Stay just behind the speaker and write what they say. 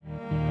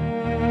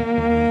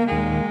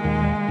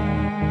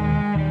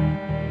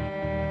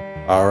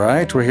All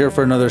right, we're here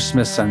for another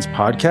Smith Sense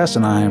podcast,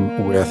 and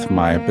I'm with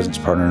my business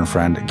partner and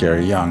friend,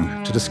 Gary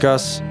Young, to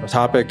discuss a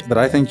topic that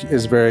I think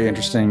is very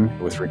interesting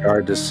with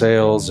regard to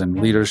sales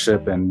and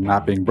leadership and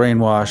not being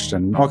brainwashed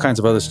and all kinds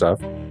of other stuff.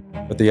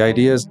 But the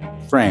idea is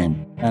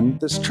frame. And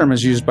this term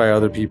is used by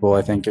other people,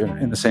 I think,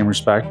 in the same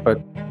respect,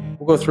 but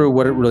we'll go through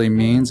what it really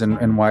means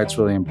and why it's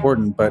really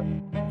important. But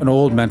an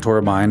old mentor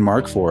of mine,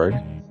 Mark Ford,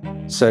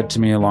 said to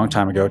me a long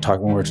time ago,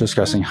 when we were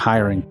discussing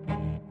hiring,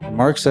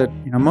 Mark said,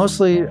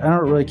 mostly I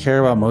don't really care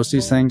about most of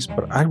these things,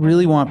 but I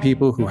really want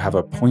people who have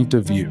a point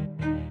of view.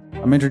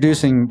 I'm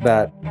introducing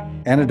that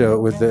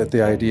antidote with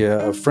the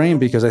idea of frame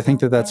because I think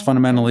that that's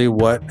fundamentally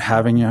what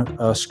having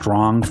a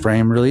strong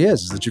frame really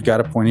is that you've got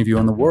a point of view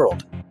on the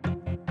world.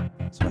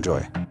 So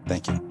enjoy.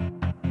 Thank you.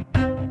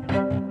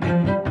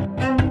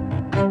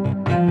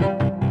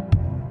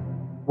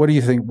 What do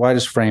you think? Why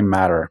does frame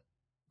matter?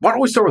 Why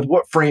don't we start with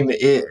what frame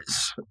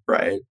is,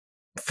 right?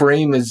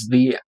 Frame is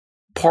the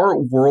part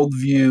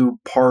worldview,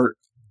 part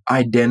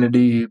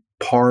identity,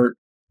 part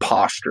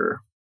posture.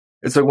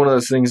 It's like one of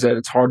those things that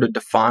it's hard to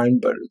define,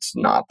 but it's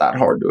not that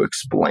hard to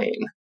explain,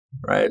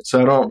 right?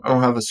 So I don't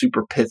have a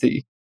super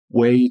pithy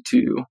way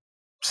to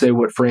say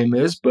what frame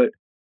is, but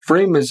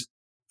frame is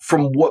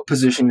from what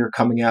position you're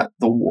coming at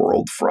the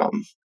world from.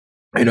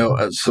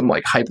 As some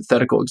like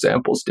hypothetical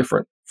examples,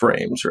 different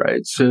frames,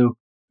 right? So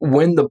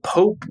when the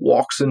Pope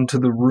walks into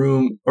the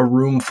room, a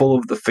room full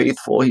of the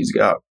faithful, he's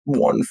got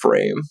one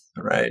frame,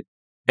 right?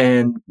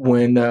 And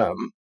when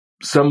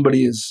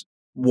somebody is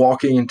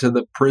walking into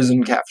the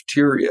prison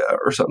cafeteria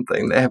or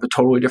something, they have a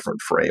totally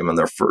different frame on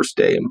their first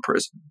day in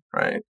prison,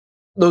 right?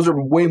 Those are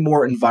way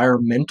more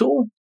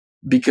environmental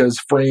because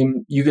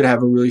you could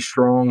have a really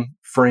strong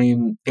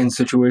frame in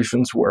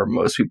situations where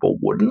most people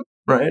wouldn't,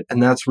 right?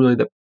 And that's really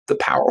the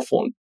powerful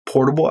and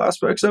portable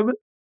aspects of it.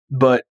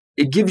 But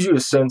it gives you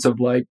a sense of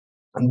like,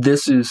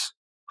 this is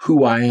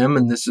who I am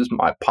and this is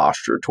my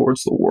posture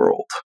towards the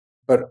world.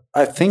 But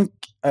I think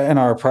in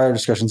our prior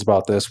discussions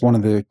about this, one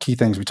of the key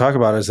things we talk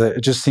about is that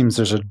it just seems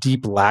there's a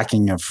deep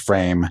lacking of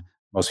frame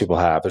most people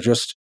have.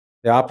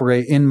 They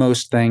operate in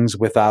most things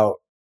without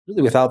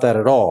that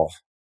at all.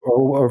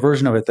 Or a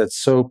version of it that's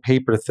so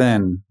paper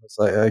thin, it's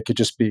like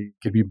it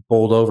could be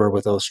bowled over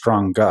with a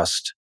strong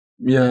gust.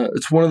 Yeah,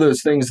 it's one of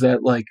those things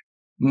that like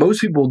most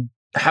people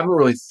haven't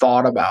really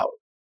thought about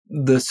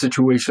the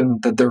situation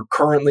that they're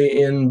currently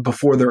in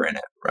before they're in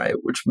it, right?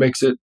 Which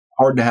makes it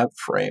hard to have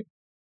frame.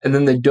 And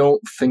then they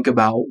don't think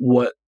about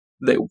what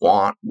they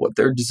want, what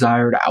their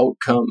desired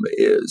outcome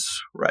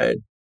is, right?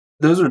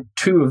 Those are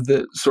two of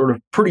the sort of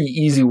pretty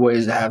easy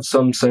ways to have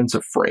some sense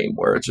of frame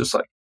where it's just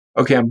like,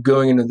 okay, I'm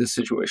going into this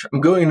situation.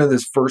 I'm going into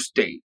this first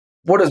date.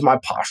 What is my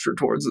posture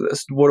towards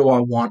this? What do I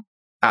want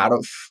out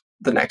of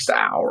the next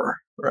hour,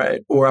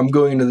 right? Or I'm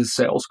going into this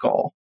sales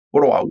call.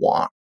 What do I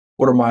want?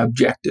 What are my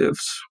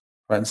objectives?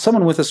 Right. And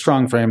someone with a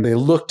strong frame, they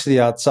look to the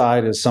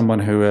outside as someone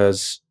who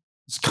is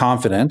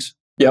confident.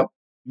 Yep.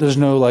 There's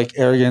no like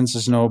arrogance,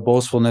 there's no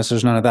boastfulness,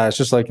 there's none of that. It's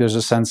just like there's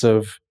a sense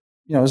of,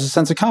 there's a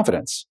sense of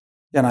confidence.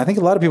 And I think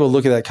a lot of people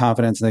look at that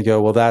confidence and they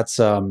go, well, that's,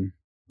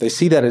 they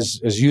see that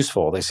as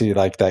useful. They see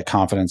like that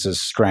confidence as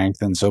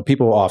strength. And so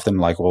people often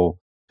like will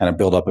kind of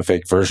build up a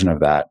fake version of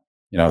that,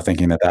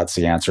 thinking that that's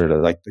the answer to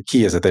like the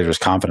key is that they're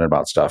just confident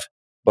about stuff.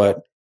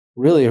 But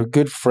really a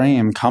good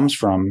frame comes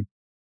from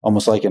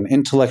almost like an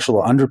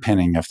intellectual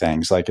underpinning of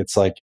things. Like it's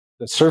like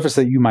the surface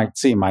that you might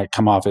see might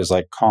come off as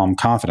like calm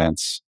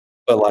confidence,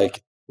 but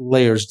like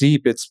layers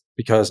deep, it's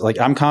because like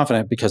I'm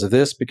confident because of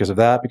this, because of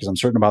that, because I'm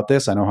certain about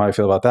this. I know how I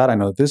feel about that. I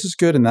know that this is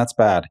good and that's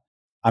bad.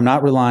 I'm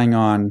not relying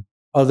on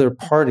other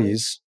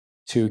parties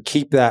to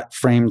keep that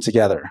frame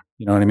together.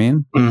 You know what I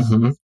mean?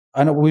 Mm-hmm.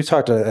 I know we've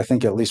talked, I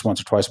think, at least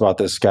once or twice about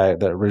this guy,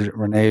 that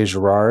Rene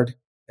Girard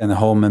and the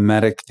whole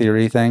mimetic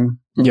theory thing.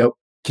 Yep.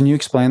 Can you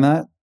explain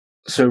that?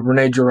 So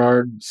Rene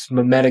Girard's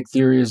mimetic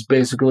theory is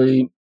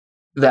basically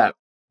that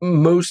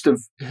most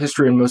of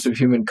history and most of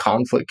human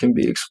conflict can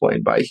be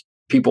explained by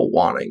people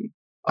wanting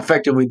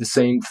effectively the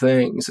same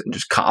things and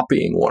just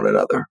copying one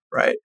another,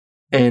 right?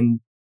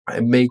 And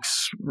it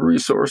makes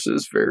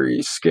resources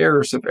very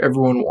scarce if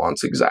everyone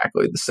wants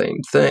exactly the same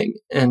thing.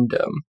 And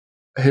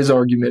his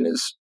argument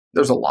is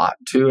there's a lot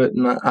to it,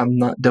 and I'm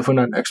definitely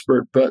not an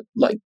expert, but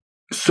like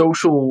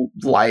social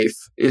life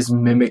is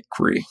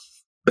mimicry,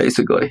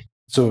 basically.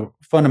 So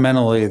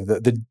fundamentally,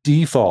 the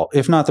default,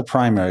 if not the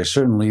primary,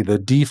 certainly the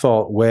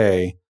default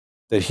way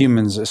that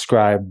humans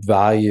ascribe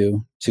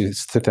value to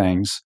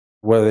things,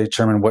 whether they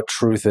determine what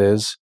truth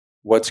is,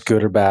 what's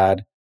good or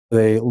bad,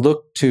 they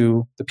look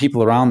to the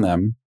people around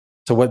them,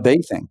 to what they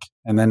think.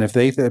 And then if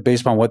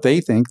based upon what they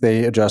think,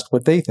 they adjust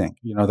what they think.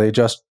 They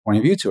adjust point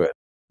of view to it.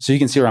 So you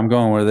can see where I'm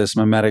going with this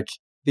mimetic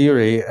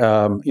theory,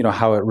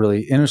 how it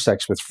really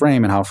intersects with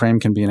frame and how frame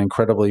can be an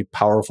incredibly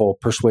powerful,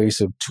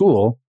 persuasive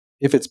tool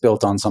if it's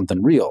built on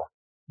something real.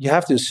 You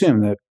have to assume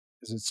that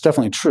it's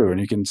definitely true. And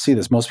you can see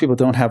this. Most people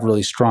don't have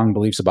really strong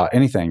beliefs about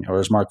anything. Or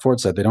as Mark Ford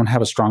said, they don't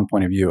have a strong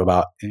point of view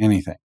about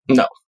anything.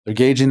 No. They're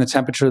gauging the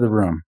temperature of the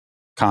room.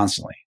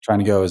 constantly, trying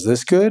to go, is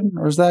this good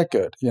or is that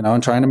good?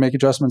 And trying to make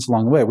adjustments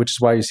along the way, which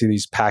is why you see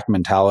these pack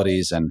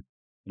mentalities and,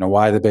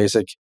 why the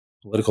basic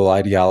political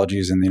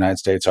ideologies in the United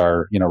States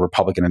are,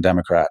 Republican and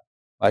Democrat.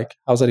 Like,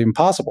 how's that even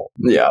possible?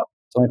 Yeah.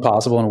 It's only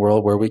possible in a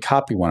world where we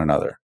copy one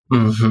another.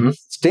 Mm-hmm.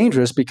 It's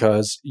dangerous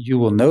because you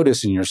will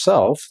notice in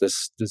yourself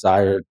this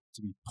desire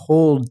to be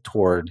pulled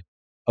toward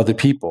other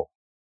people.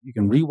 You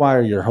can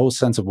rewire your whole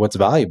sense of what's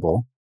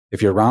valuable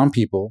if you're around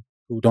people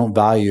who don't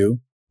value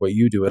what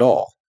you do at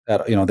all.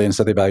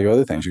 Instead they value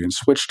other things. You can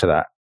switch to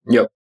that.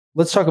 Yep.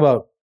 Let's talk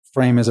about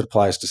frame as it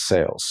applies to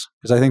sales,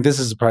 because I think this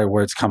is probably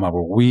where it's come up,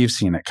 where we've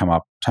seen it come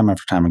up time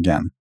after time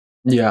again.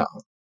 Yeah.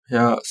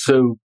 Yeah.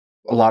 So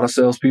a lot of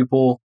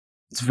salespeople,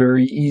 it's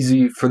very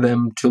easy for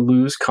them to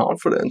lose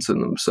confidence in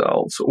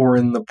themselves or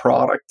in the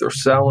product they're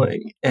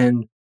selling.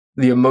 And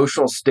the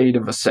emotional state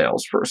of a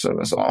salesperson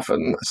is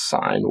often a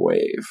sine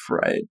wave,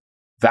 right?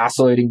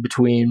 Vacillating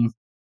between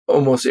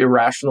almost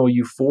irrational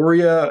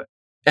euphoria,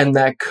 and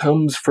that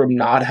comes from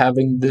not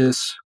having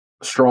this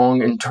strong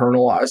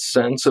internalized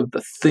sense of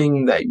the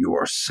thing that you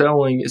are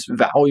selling is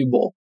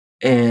valuable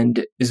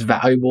and is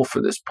valuable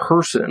for this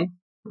person,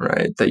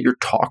 right, that you're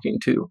talking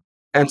to.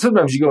 And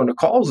sometimes you go into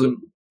calls and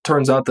it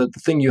turns out that the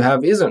thing you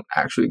have isn't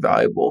actually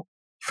valuable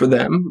for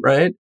them,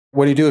 right?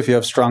 What do you do if you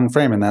have strong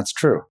frame and that's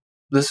true?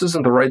 This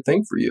isn't the right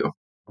thing for you.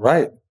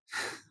 Right.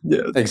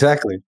 Yeah.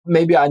 Exactly.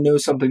 Maybe I know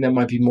something that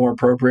might be more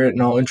appropriate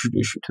and I'll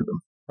introduce you to them.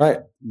 Right.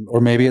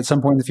 Or maybe at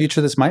some point in the future,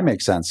 this might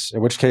make sense,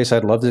 in which case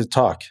I'd love to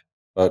talk.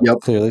 But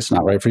Clearly it's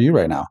not right for you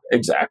right now.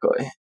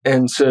 Exactly.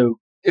 And so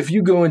if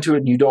you go into it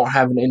and you don't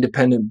have an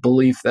independent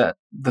belief that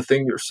the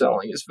thing you're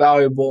selling is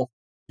valuable,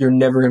 you're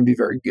never going to be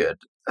very good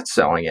at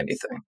selling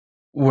anything.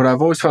 What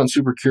I've always found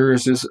super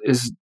curious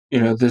is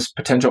this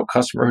potential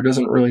customer who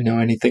doesn't really know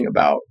anything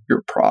about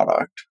your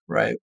product,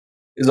 right,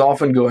 is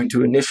often going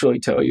to initially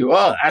tell you,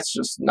 oh, that's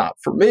just not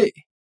for me.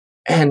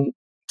 And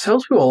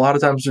salespeople, a lot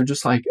of times, are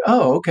just like,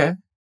 oh, okay.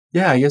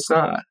 Yeah, I guess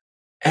not.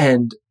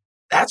 And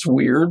that's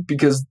weird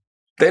because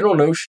they don't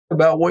know shit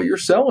about what you're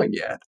selling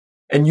yet.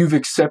 And you've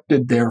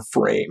accepted their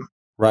frame.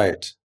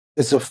 Right.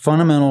 It's a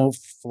fundamental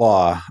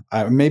flaw.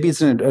 Maybe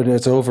it's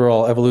its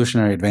overall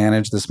evolutionary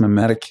advantage, this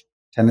mimetic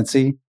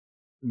tendency.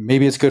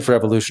 Maybe it's good for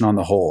evolution on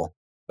the whole.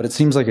 But it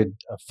seems like a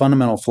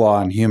fundamental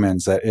flaw in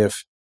humans that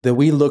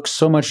we look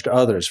so much to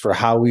others for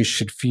how we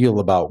should feel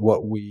about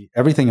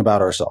everything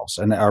about ourselves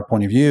and our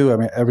point of view. I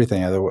mean,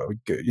 everything,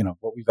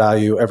 what we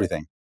value,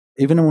 everything.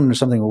 Even when there's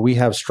something we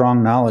have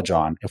strong knowledge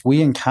on, if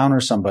we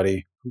encounter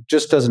somebody who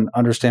just doesn't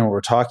understand what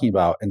we're talking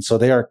about, and so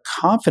they are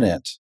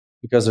confident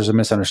because there's a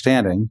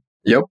misunderstanding,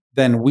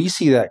 then we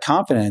see that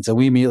confidence and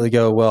we immediately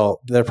go, well,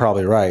 they're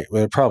probably right.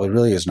 Well, there probably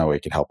really is no way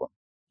you can help them.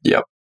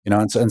 Yep.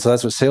 And so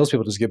that's what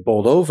salespeople just get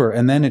bowled over.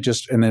 And then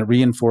it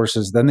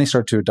reinforces, then they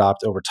start to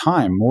adopt over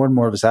time more and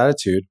more of this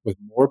attitude with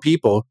more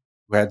people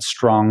who had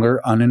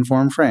stronger,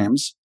 uninformed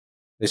frames.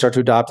 They start to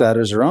adopt that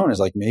as their own. It's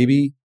like,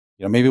 maybe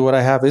what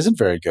I have isn't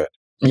very good.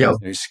 Yep.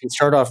 You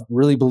start off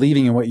really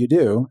believing in what you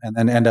do and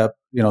then end up,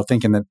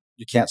 thinking that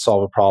you can't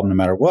solve a problem no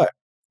matter what,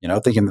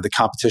 thinking that the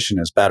competition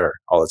is better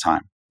all the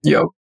time.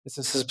 Yep. It's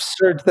this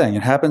absurd thing.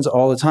 It happens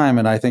all the time.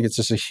 And I think it's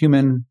just a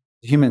human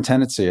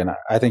tendency. And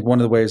I think one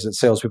of the ways that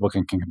salespeople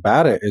can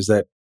combat it is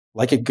that,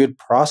 like a good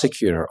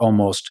prosecutor,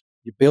 almost,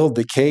 you build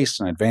the case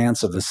in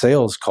advance of the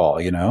sales call,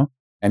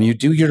 and you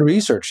do your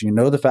research, you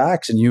know the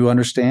facts, and you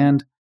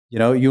understand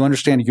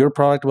your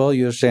product well,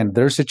 you understand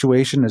their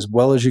situation as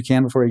well as you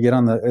can before you get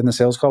in the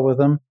sales call with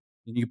them.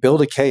 And you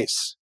build a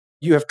case.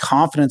 You have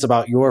confidence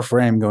about your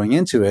frame going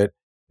into it.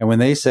 And when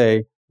they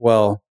say,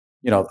 well,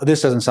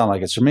 this doesn't sound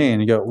like it's for me,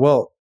 and you go,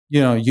 well,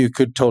 you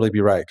could totally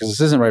be right because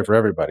this isn't right for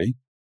everybody.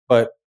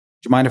 But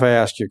do you mind if I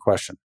ask you a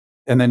question?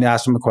 And then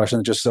ask them a question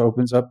that just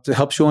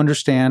helps you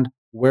understand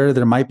where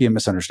there might be a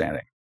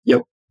misunderstanding.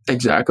 Yep,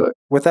 exactly.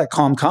 With that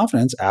calm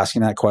confidence,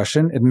 asking that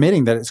question,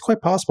 admitting that it's quite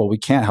possible we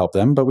can't help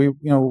them, but it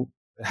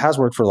has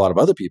worked for a lot of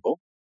other people.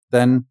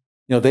 Then,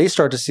 they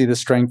start to see the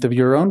strength of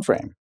your own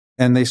frame,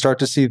 and they start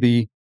to see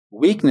the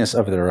weakness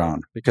of their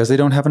own because they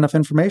don't have enough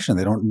information.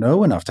 They don't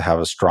know enough to have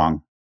a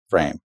strong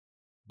frame.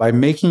 By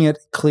making it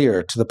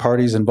clear to the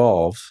parties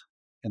involved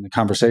in the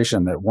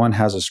conversation that one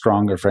has a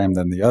stronger frame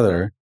than the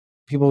other,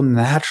 people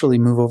naturally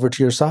move over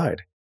to your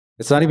side.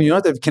 It's not even, you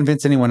don't have to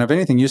convince anyone of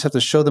anything. You just have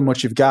to show them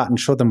what you've got and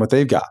show them what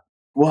they've got.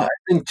 Well, I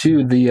think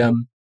too,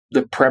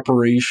 the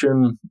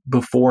preparation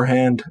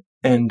beforehand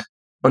and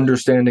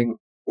understanding,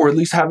 or at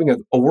least having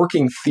a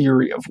working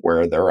theory of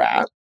where they're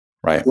at,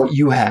 right? What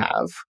you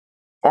have,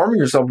 arming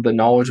yourself with the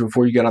knowledge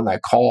before you get on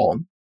that call,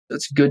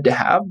 that's good to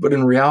have. But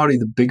in reality,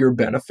 the bigger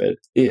benefit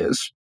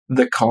is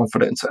the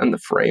confidence and the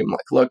frame.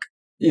 Like, look,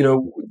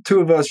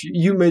 two of us,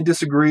 you may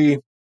disagree.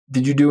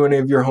 Did you do any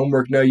of your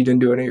homework? No, you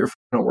didn't do any of your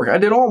homework. I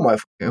did all my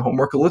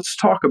homework. Let's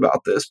talk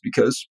about this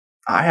because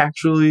I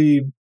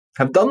actually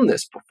have done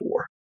this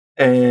before.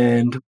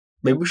 And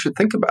maybe we should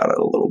think about it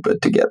a little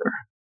bit together.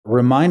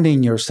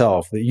 Reminding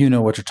yourself that you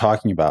know what you're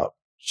talking about,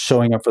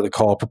 showing up for the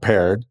call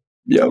prepared,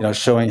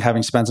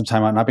 having spent some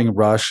time out, not being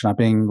rushed, not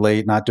being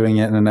late, not doing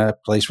it in a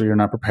place where you're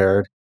not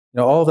prepared.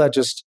 All of that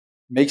just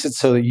makes it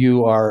so that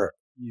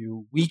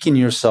you weaken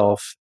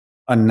yourself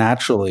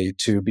unnaturally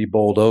to be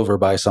bowled over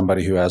by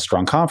somebody who has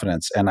strong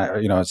confidence. And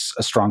it's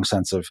a strong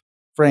sense of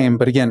frame.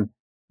 But again,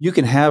 you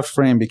can have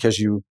frame because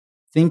you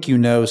think you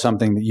know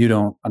something that you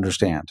don't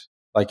understand.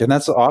 And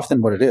that's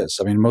often what it is.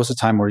 I mean, most of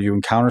the time where you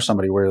encounter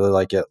somebody where they're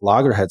like at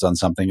loggerheads on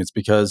something, it's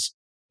because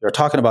they're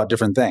talking about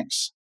different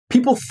things.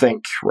 People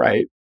think,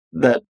 right,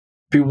 that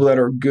people that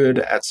are good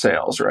at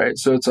sales, right?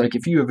 So it's like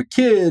if you have a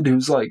kid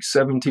who's like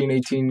 17,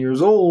 18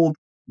 years old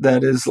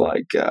that is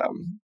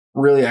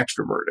really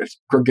extroverted,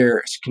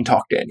 gregarious, can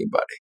talk to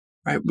anybody,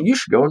 right? Well, you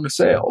should go into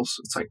sales.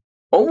 It's like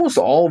almost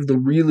all of the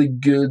really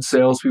good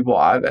salespeople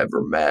I've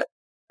ever met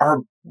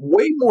are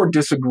way more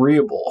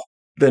disagreeable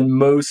than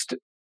most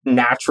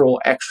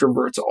natural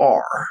extroverts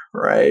are,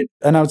 right?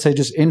 And I would say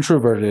just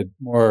introverted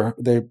more.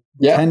 They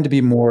tend to be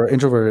more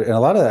introverted. And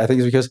a lot of that, I think,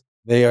 is because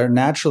they are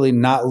naturally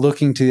not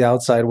looking to the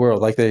outside world.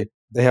 Like they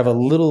have a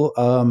little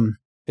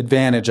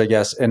advantage, I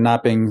guess, in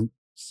not being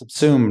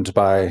subsumed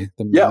by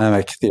the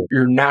mimic theory.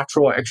 Your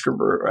natural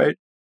extrovert, right,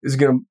 is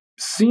going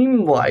to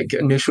seem like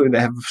initially they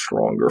have a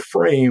stronger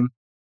frame,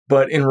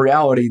 but in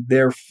reality,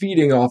 they're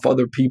feeding off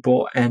other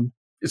people, and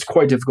it's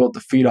quite difficult to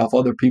feed off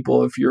other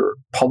people if you're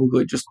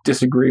publicly just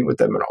disagreeing with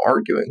them and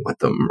arguing with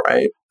them,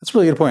 right? That's a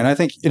really good point. I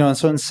think,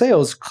 so in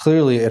sales,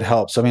 clearly it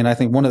helps. I mean, I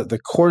think one of the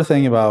core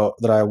thing about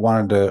that I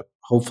wanted to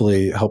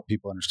hopefully help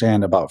people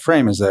understand about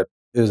frame is that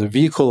it is a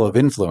vehicle of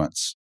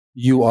influence.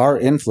 You are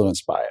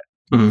influenced by it.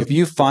 Mm-hmm. If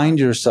you find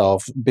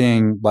yourself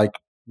being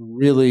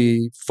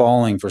really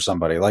falling for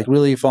somebody,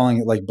 really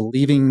falling,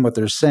 believing what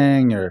they're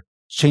saying or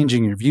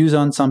changing your views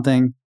on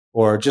something,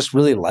 or just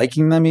really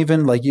liking them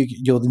even,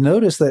 you'll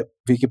notice that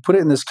if you could put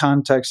it in this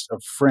context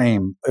of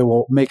frame, it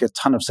will make a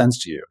ton of sense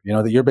to you.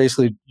 That you're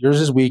basically, yours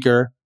is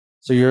weaker,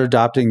 so you're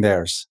adopting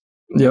theirs.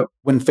 Yep.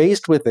 When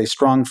faced with a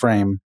strong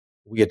frame,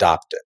 we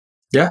adopt it.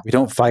 Yeah. We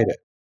don't fight it.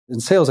 In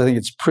sales, I think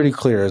it's pretty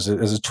clear as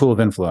a tool of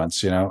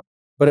influence,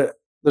 But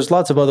there's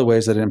lots of other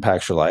ways that it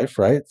impacts your life,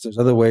 right? There's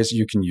other ways that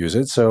you can use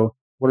it. So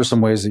what are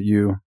some ways that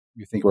you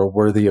think are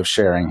worthy of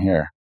sharing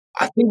here?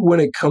 I think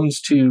when it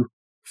comes to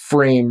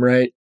frame,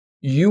 right,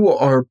 you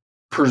are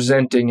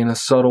presenting in a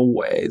subtle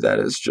way that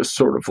is just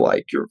sort of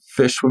like your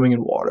fish swimming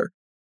in water,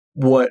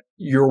 what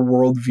your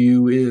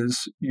worldview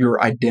is,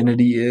 your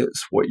identity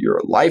is, what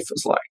your life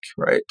is like,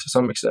 right, to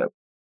some extent.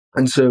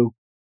 And so,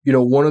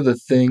 one of the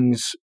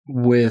things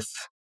with,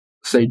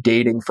 say,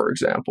 dating, for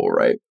example,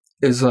 right,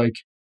 is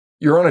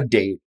you're on a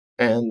date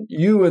and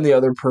you and the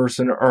other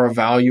person are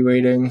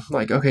evaluating,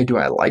 okay, do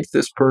I like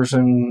this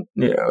person?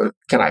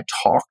 Can I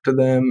talk to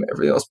them?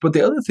 Everything else. But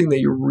the other thing that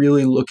you're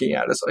really looking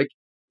at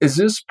is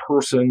this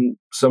person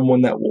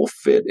someone that will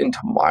fit into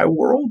my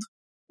world,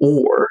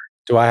 or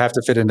do I have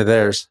to fit into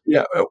theirs?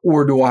 Yeah,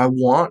 or do I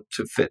want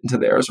to fit into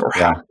theirs, or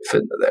have to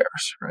fit into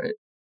theirs, right?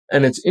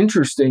 And it's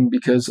interesting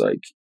because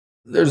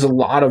there's a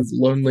lot of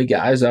lonely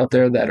guys out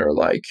there that are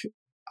I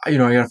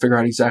got to figure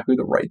out exactly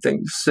the right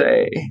thing to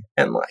say,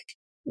 and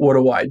what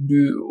do I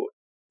do?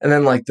 And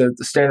then the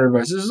standard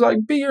advice is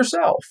be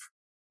yourself.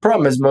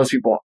 Problem is most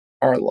people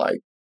are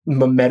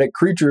mimetic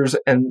creatures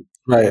and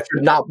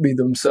should not be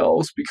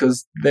themselves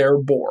because they're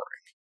boring.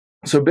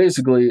 So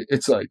basically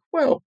it's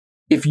well,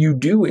 if you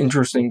do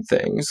interesting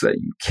things that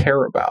you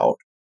care about,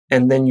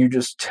 and then you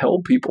just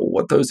tell people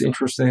what those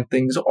interesting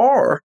things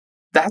are,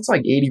 that's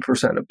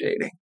 80% of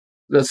dating.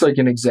 That's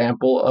an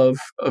example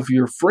of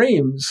your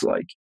frames.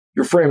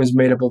 Your frame is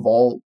made up of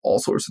all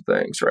sorts of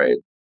things, right?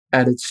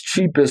 At its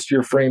cheapest,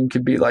 your frame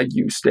could be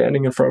you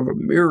standing in front of a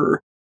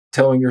mirror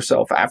telling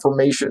yourself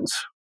affirmations,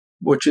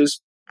 which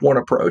is one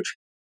approach.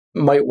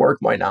 Might work,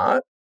 might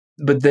not.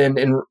 But then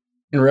in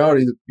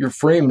reality, your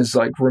frame is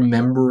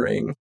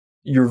remembering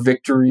your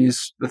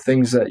victories, the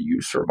things that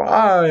you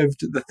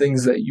survived, the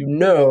things that you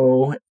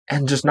know,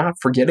 and just not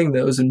forgetting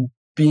those and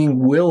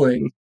being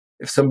willing,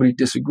 if somebody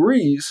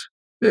disagrees,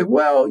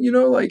 well,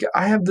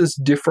 I have this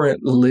different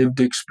lived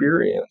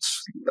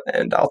experience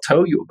and I'll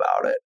tell you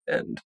about it.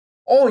 And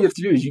all you have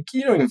to do is you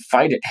don't even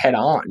fight it head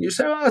on. You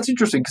say, oh, that's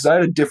interesting because I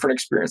had a different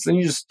experience. Then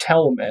you just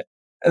tell them it.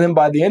 And then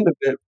by the end of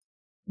it,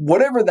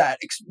 whatever that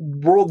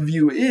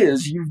worldview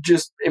is, you've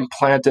just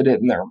implanted it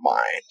in their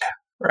mind,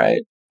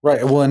 right?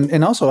 Right. Well,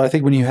 and also I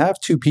think when you have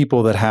two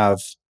people that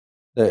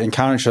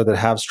encounter each other that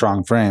have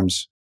strong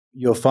frames,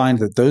 you'll find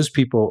that those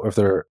people,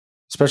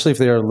 especially if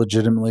they are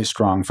legitimately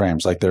strong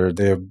frames,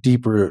 they have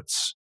deep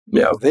roots,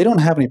 they don't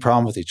have any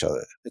problem with each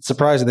other. It's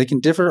surprising. They can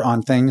differ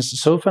on things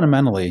so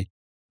fundamentally,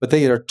 but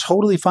they are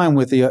totally fine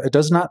with it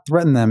does not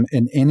threaten them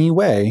in any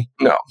way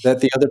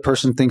that the other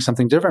person thinks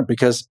something different,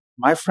 because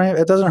my frame,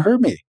 it doesn't hurt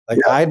me.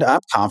 I'm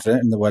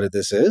confident in what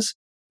this is.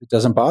 It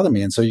doesn't bother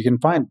me. And so you can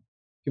find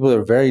people that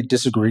are very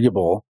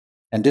disagreeable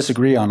and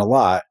disagree on a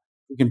lot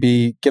who can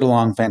get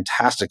along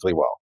fantastically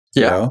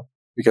well,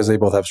 because they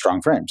both have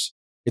strong frames.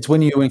 It's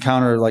when you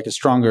encounter a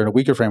stronger and a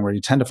weaker frame where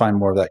you tend to find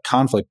more of that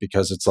conflict,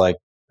 because it's if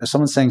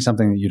someone's saying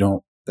something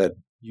that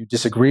you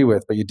disagree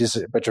with,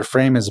 but your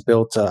frame is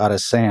built out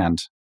of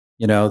sand,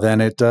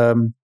 then it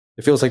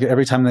feels like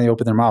every time they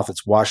open their mouth,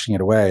 it's washing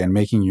it away and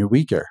making you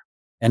weaker.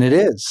 And it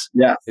is.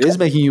 Yeah. It is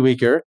making you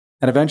weaker.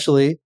 And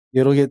eventually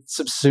it'll get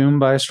subsumed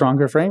by a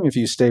stronger frame. If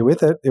you stay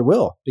with it, it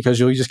will, because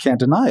you just can't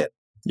deny it.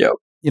 Yep.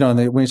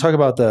 And when you talk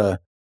about the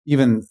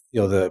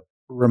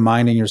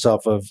reminding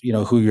yourself of,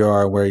 who you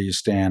are, where you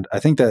stand, I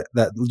think that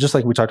just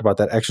like we talked about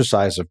that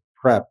exercise of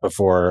prep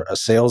before a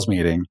sales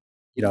meeting,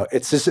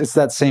 it's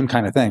that same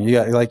kind of thing.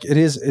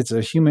 It's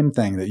a human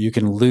thing that you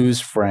can lose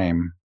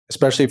frame,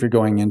 especially if you're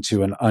going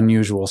into an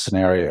unusual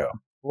scenario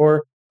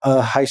or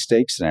a high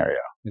stakes scenario.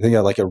 You think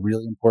of like a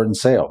really important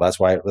sale. That's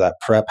why that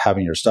prep,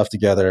 having your stuff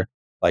together,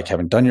 like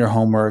having done your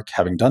homework,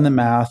 having done the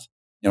math,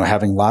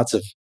 having lots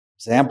of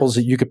examples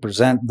that you could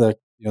present the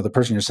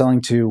person you're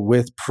selling to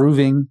with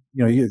proving,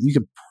 you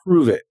can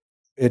prove it.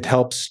 It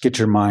helps get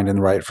your mind in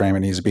the right frame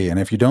it needs to be. And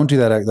if you don't do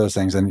those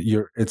things, then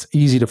it's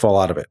easy to fall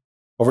out of it.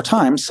 Over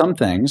time, some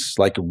things,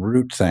 like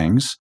root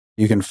things,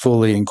 you can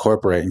fully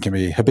incorporate and can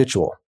be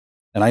habitual.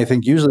 And I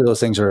think usually those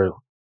things are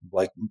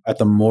like at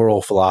the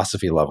moral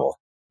philosophy level,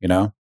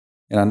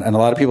 And a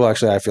lot of people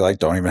actually, I feel like,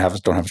 don't have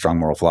a strong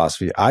moral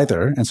philosophy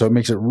either. And so it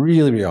makes it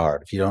really, really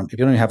hard. If you don't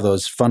even have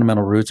those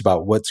fundamental roots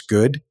about what's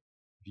good,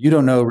 if you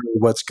don't know really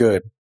what's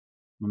good,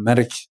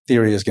 mimetic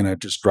theory is going to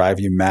just drive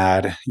you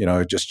mad.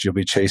 You'll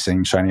be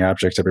chasing shiny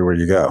objects everywhere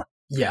you go.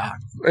 Yeah.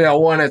 Yeah.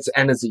 One,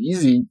 it's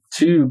easy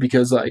too,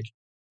 because like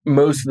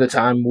most of the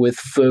time with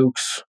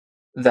folks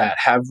that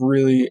have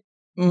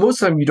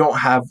most of the time you don't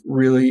have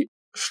really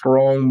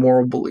strong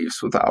moral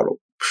beliefs without a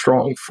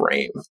strong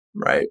frame,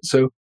 right?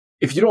 So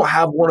if you don't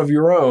have one of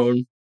your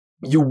own,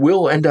 you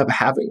will end up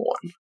having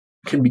one.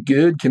 Can be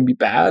good, can be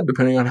bad,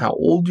 depending on how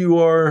old you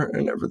are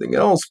and everything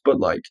else. But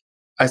like,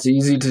 it's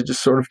easy to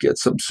just sort of get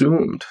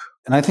subsumed.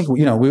 And I think,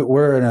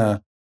 we're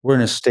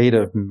in a state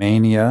of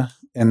mania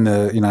in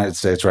the United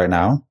States right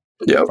now.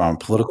 Yep. From a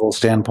political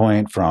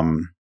standpoint,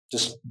 from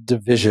just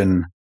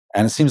division.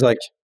 And it seems like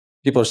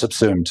people are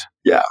subsumed.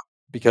 Yeah.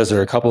 Because there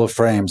are a couple of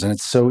frames, and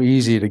it's so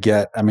easy to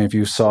get. I mean,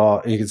 you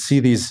could see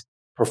these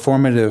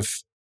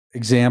performative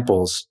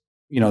examples,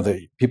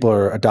 that people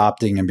are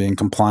adopting and being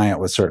compliant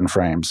with certain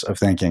frames of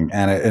thinking.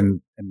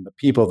 And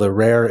the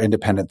rare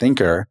independent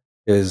thinker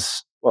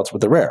it's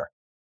with the rare.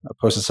 I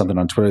posted something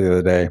on Twitter the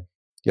other day.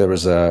 There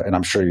was and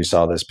I'm sure you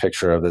saw this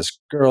picture of this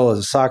girl as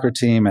a soccer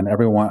team, and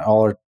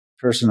all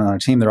person on our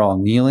team, they're all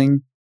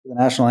kneeling for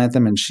the national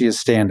anthem, and she is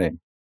standing.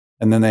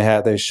 And then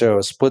they show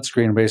a split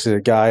screen, basically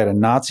a guy at a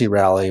Nazi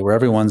rally where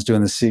everyone's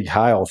doing the Sieg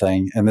Heil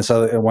thing, and this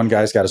other one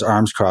guy's got his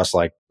arms crossed,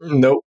 like,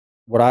 nope.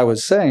 What I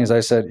was saying is, I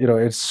said,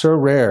 it's so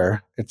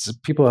rare. It's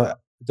people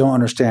don't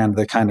understand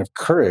the kind of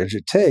courage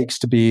it takes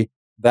to be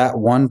that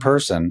one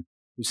person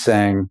who's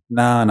saying,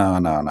 no,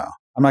 I'm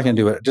not going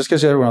to do it. Just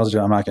because everyone else is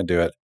doing it, I'm not going to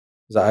do it.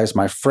 Because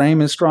my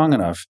frame is strong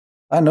enough.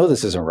 I know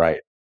this isn't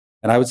right.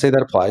 And I would say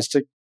that applies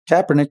to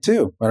Kaepernick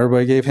too. When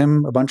everybody gave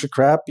him a bunch of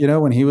crap,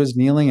 when he was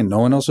kneeling and no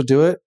one else would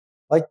do it.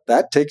 Like,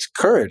 that takes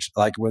courage.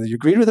 Like, whether you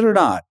agreed with it or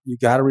not, you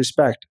got to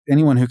respect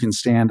anyone who can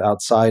stand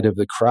outside of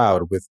the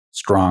crowd with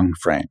strong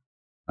frame.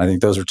 I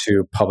think those are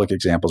two public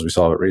examples we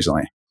saw of it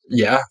recently.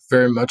 Yeah,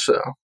 very much so.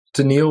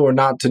 To kneel or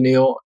not to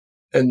kneel.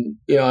 And,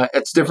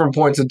 at different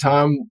points in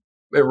time,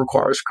 it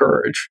requires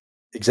courage.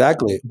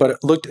 Exactly. But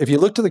if you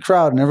look to the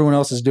crowd and everyone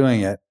else is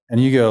doing it,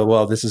 and you go,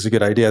 well, this is a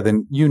good idea,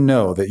 then you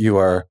know that you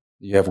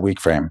have a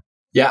weak frame.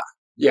 Yeah.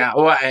 Yeah.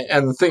 Well,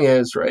 and the thing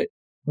is, right,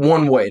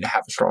 one way to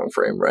have a strong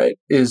frame, right,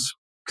 is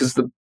because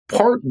the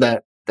part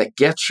that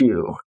gets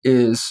you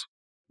is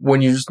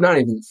when you're just not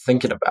even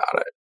thinking about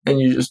it and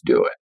you just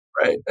do it,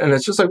 right? And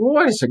it's just like, well,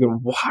 wait a second,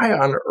 why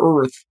on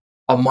earth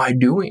am I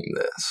doing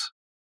this?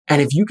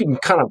 And if you can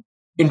kind of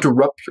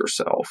interrupt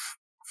yourself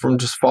from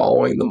just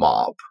following the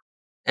mob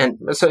and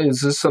say,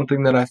 is this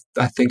something that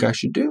I think I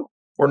should do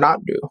or not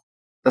do?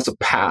 That's a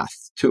path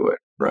to it,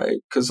 right?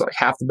 Because like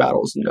half the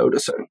battle is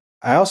noticing.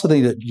 I also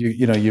think that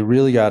you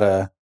really got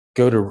to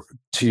go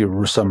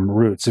to some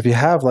roots. If you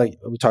have, like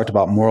we talked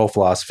about, moral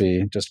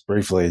philosophy just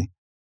briefly,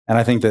 and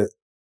I think that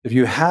if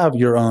you have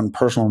your own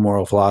personal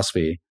moral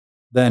philosophy,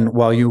 then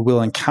while you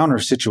will encounter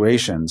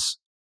situations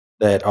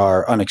that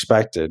are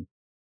unexpected,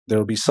 there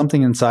will be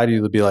something inside you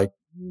that'll be like,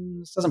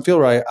 this doesn't feel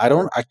right. I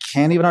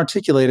can't even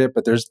articulate it,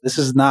 but this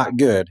is not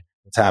good.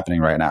 What's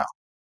happening right now?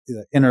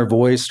 The inner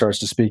voice starts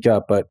to speak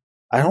up, but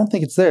I don't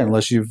think it's there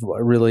unless you've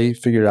really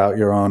figured out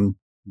your own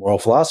moral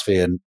philosophy.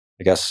 And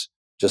I guess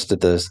just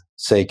at the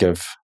sake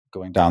of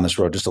going down this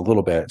road just a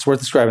little bit, it's worth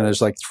describing.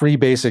 There's like three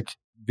basic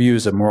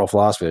views of moral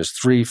philosophy. There's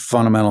three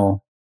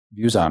fundamental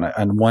views on it.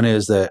 And one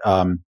is that,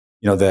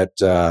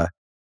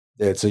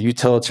 it's a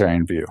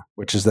utilitarian view,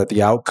 which is that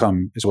the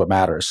outcome is what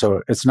matters.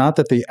 So it's not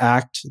that the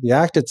act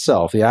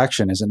itself, the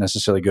action isn't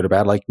necessarily good or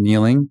bad, like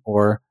kneeling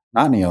or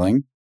not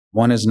kneeling.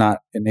 One is not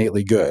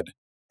innately good.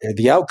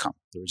 The outcome,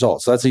 the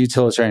result. So that's a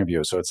utilitarian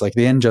view. So it's like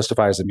the end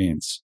justifies the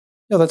means.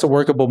 That's a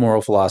workable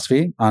moral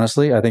philosophy.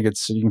 Honestly, I think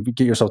you can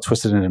get yourself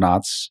twisted into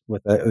knots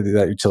with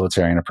that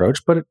utilitarian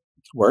approach, but it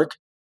can work.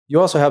 You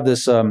also have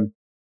this, that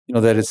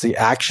it's the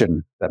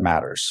action that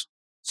matters.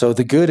 So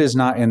the good is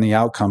not in the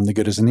outcome, the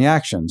good is in the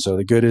action. So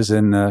the good is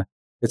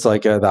it's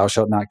like thou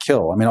shalt not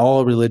kill. I mean,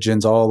 all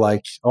religions are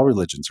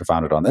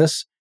founded on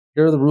this.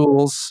 here are the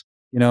rules,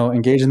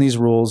 engage in these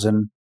rules.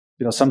 And,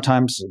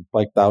 sometimes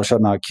like thou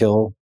shalt not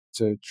kill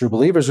to true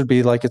believers would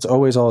be like, it's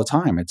always all the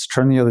time. It's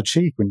turn the other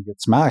cheek when you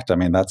get smacked. I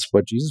mean, that's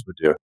what Jesus would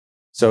do.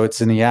 So it's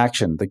in the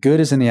action. The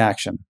good is in the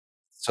action.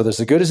 So there's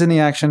the good is in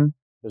the action.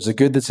 There's the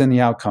good that's in the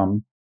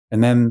outcome.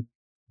 And then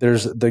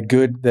there's the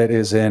good that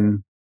is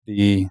in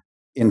the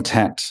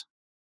intent.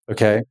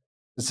 Okay.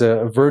 It's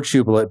a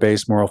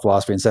virtue-based moral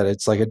philosophy. Instead,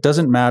 it's like, it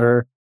doesn't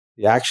matter.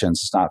 The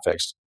actions, it's not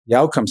fixed. The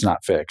outcome's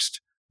not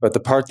fixed. But the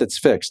part that's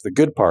fixed, the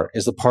good part,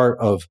 is the part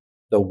of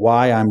the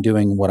why I'm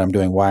doing what I'm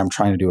doing, why I'm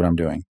trying to do what I'm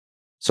doing.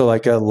 So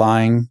like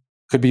lying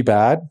could be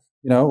bad.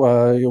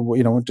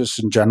 Just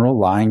in general,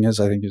 lying I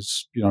think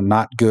is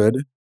not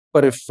good.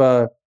 But if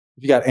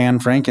you got Anne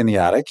Frank in the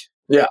attic,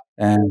 yeah,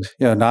 and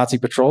Nazi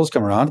patrols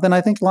come around, then I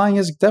think lying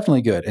is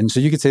definitely good. And so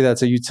you could say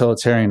that's a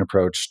utilitarian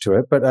approach to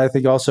it. But I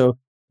think also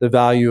the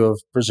value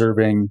of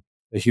preserving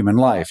the human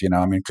life.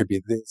 It could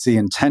be it's the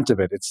intent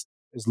of it. It's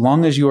as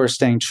long as you are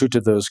staying true to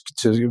those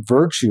to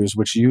virtues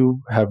which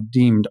you have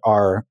deemed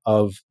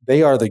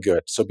they are the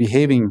good. So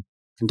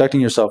conducting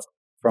yourself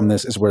from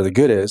this is where the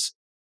good is.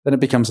 Then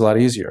it becomes a lot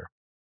easier.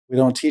 We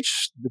don't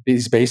teach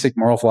these basic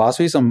moral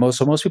philosophies. So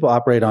most people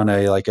operate on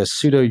a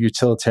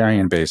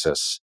pseudo-utilitarian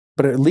basis.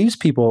 But it leaves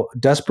people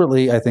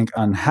desperately, I think,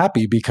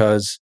 unhappy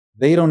because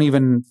they don't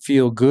even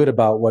feel good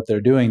about what they're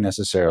doing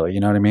necessarily.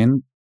 You know what I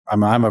mean?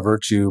 I'm a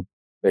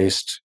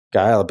virtue-based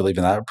guy. I believe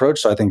in that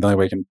approach. So I think the only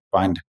way you can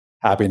find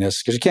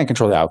happiness, because you can't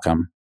control the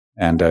outcome,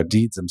 and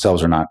deeds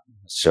themselves are not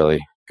necessarily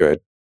good.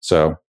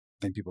 So I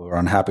think people are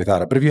unhappy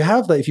without it. But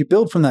if you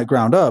build from that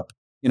ground up,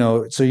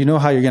 so you know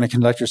how you're going to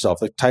conduct yourself,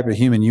 the type of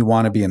human you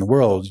want to be in the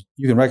world,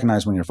 you can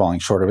recognize when you're falling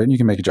short of it, and you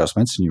can make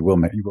adjustments, and you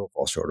will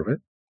fall short of it.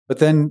 But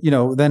then,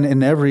 then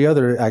in every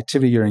other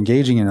activity you're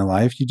engaging in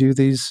life, you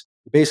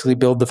basically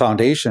build the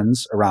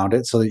foundations around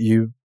it so that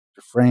your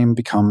frame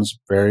becomes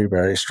very,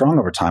 very strong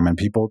over time, and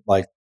people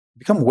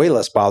become way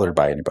less bothered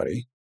by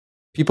anybody.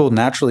 People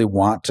naturally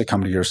want to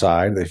come to your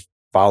side. They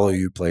follow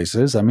you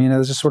places. I mean,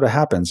 it just sort of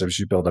happens as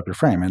you build up your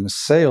frame. And the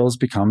sales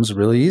becomes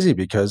really easy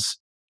because,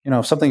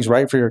 if something's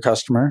right for your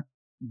customer,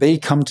 they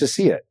come to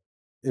see it.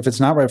 If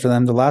it's not right for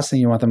them, the last thing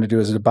you want them to do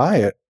is to buy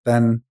it.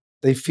 Then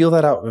they feel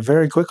that out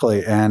very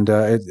quickly. And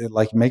it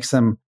makes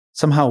them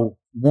somehow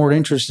more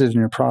interested in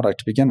your product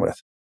to begin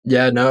with.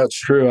 Yeah, no, it's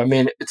true. I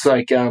mean, it's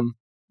like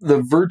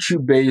the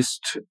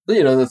virtue-based,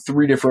 the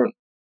three different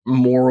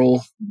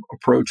moral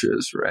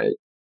approaches, right?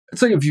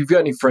 It's like if you've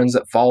got any friends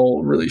that follow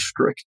really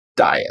strict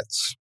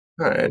diets,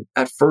 right?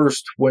 At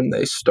first, when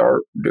they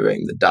start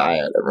doing the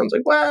diet, everyone's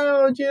like,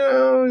 well,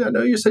 I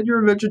know you said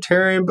you're a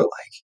vegetarian, but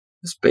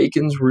this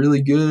bacon's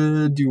really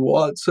good. Do you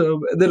want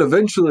some? And then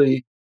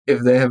eventually,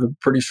 if they have a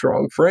pretty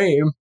strong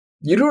frame,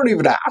 you don't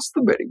even ask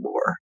them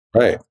anymore.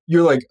 Right.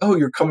 You're like, oh,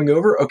 you're coming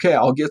over? Okay,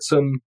 I'll get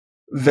some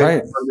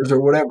veg burgers or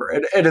whatever.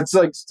 And it's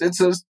it's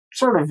a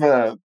sort of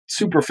a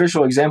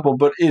superficial example,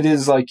 but it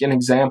is like an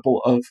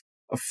example of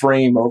a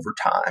frame over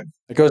time.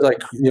 It goes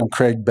like,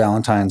 Craig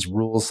Ballantyne's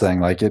rules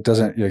thing. Like it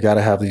doesn't, you got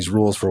to have these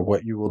rules for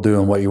what you will do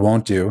and what you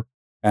won't do.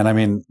 And I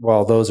mean,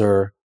 while those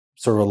are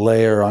sort of a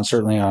layer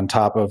certainly on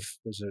top of,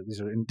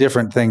 these are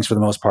different things for the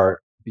most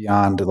part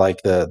beyond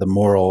the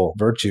moral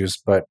virtues,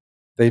 but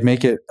they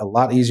make it a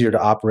lot easier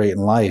to operate in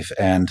life.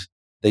 And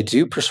they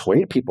do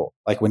persuade people.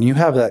 Like when you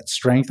have that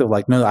strength of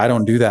no, I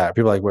don't do that.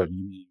 People are like, what,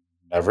 you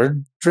never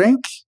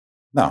drink?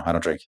 No, I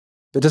don't drink.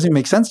 It doesn't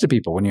make sense to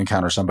people when you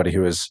encounter somebody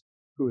who is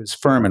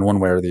firm in one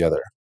way or the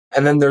other.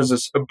 And then there's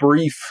a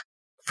brief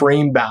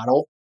frame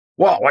battle.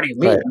 Well, what do you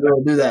mean? Right. You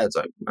don't do that? It's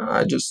like, no,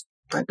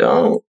 I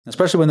don't.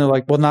 Especially when they're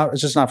like, well,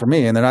 it's just not for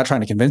me. And they're not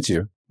trying to convince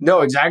you. No,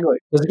 exactly.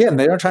 Because again,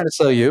 they aren't trying to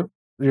sell you.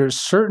 You're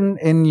certain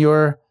in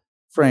your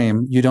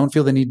frame. You don't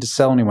feel the need to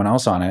sell anyone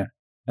else on it.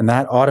 And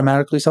that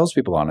automatically sells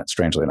people on it,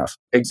 strangely enough.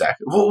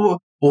 Exactly. Well,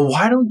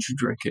 why don't you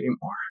drink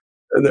anymore?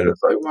 And then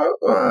it's like, well,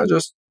 I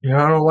just,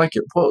 I don't like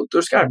it. Well,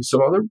 there's got to be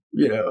some other,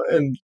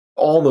 and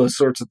all those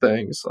sorts of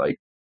things. Like,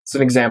 it's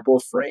an example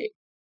of frame.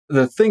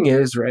 The thing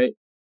is, right,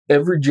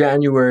 every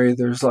January,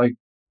 there's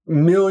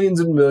millions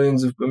and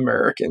millions of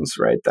Americans,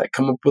 right, that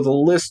come up with a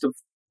list of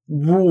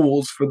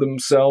rules for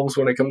themselves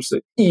when it comes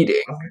to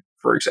eating,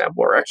 for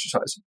example, or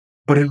exercising.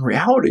 But in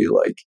reality,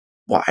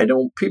 why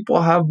don't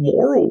people have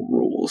moral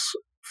rules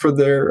for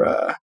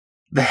their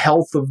the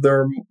health of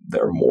their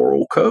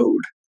moral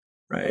code,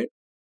 right?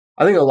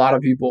 I think a lot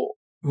of people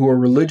who are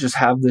religious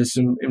have this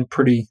in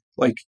pretty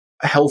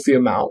healthy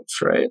amounts,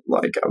 right?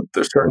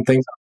 There's certain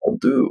things I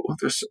won't do.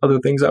 There's other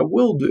things I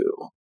will do.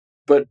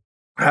 But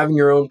having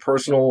your own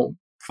personal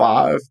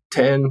 5,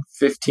 10,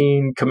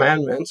 15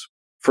 commandments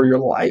for your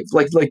life,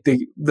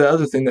 the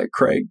other thing that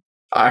Craig,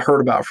 I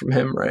heard about from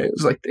him, right? It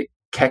was the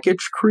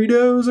Kekich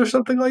credos or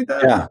something like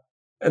that. Yeah.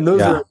 And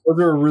those are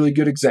a really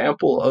good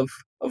example of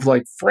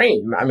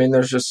frame. I mean,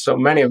 there's just so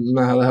many of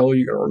them. How the hell are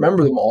you going to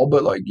remember them all?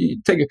 But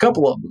you take a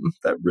couple of them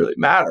that really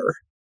matter.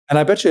 And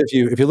I bet you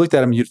if you looked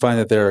at them, you'd find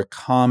that there are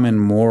common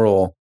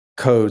moral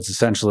codes.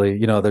 Essentially,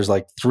 there's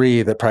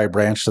 3 that probably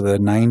branch to the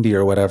 90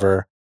 or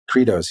whatever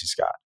credos he's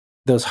got.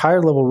 those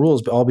higher level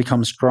rules all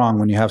become strong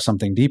when you have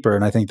something deeper.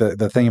 And I think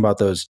the thing about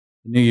those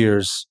New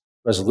Year's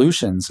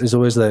resolutions is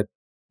always that,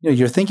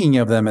 you're thinking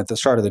of them at the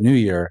start of the new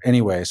year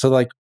anyway. So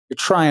like you're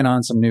trying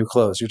on some new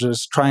clothes, you're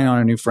just trying on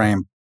a new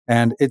frame,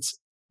 and it's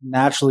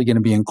naturally going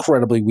to be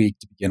incredibly weak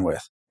to begin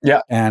with.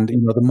 Yeah. And,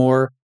 the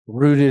more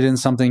rooted in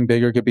something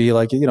bigger could be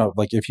like,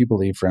 like if you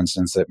believe, for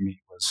instance, that meat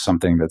was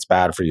something that's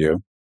bad for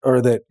you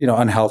or that,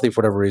 unhealthy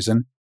for whatever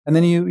reason. And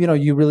then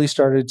you really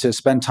started to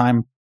spend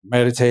time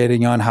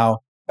meditating on how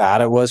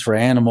bad it was for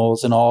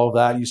animals and all of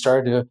that.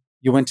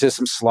 You went to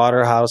some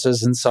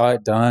slaughterhouses and saw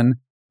it done.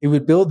 It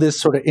would build this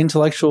sort of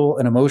intellectual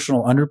and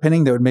emotional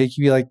underpinning that would make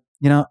you be like,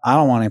 I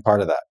don't want any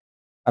part of that.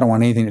 I don't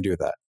want anything to do with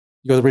that.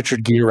 You go the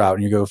Richard Gere route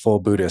and you go full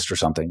Buddhist or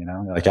something,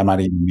 like I'm not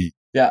eating meat.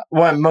 Yeah.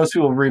 Well, most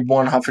people read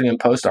one Huffington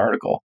Post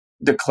article,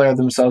 declare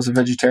themselves a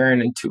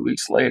vegetarian, and 2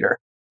 weeks later,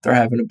 they're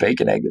having a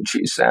bacon, egg, and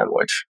cheese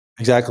sandwich.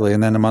 Exactly.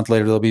 And then a month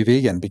later, they'll be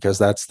vegan because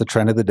that's the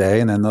trend of the day.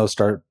 And then they'll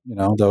start,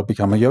 they'll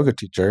become a yoga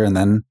teacher, and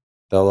then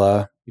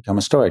they'll become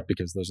a stoic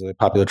because those are the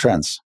popular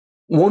trends.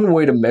 One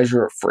way to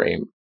measure a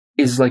frame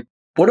is like,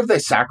 what have they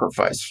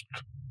sacrificed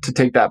to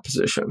take that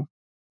position?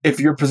 If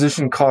your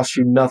position costs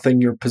you nothing,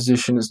 your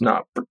position is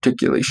not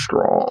particularly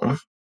strong.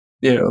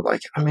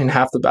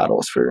 Half the battle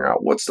is figuring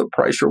out what's the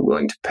price you're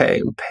willing to pay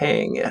and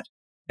paying it.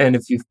 And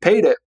if you've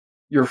paid it,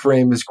 your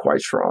frame is quite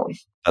strong.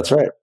 That's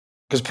right.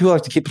 Because people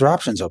like to keep their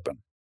options open,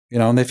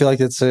 and they feel like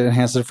it's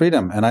enhanced their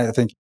freedom. And I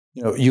think,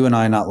 you and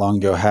I not long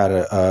ago had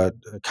a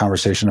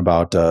conversation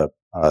about the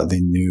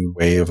new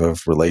wave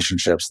of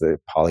relationships, the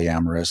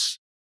polyamorous,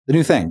 the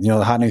new thing,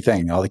 the hot new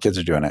thing. All the kids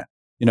are doing it,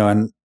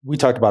 and we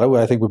talked about it.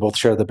 I think we both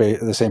share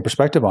the same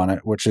perspective on it,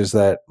 which is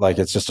that like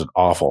it's just an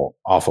awful,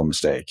 awful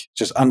mistake.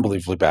 Just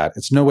unbelievably bad.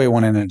 It's no way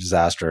one in a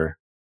disaster.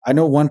 I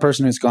know one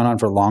person who's gone on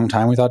for a long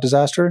time we thought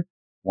disaster.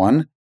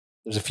 One,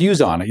 there's a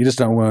fuse on it. You just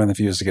don't know when the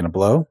fuse is going to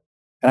blow.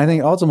 And I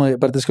think ultimately,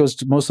 but this goes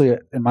to mostly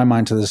in my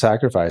mind to the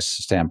sacrifice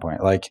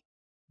standpoint. Like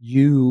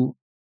you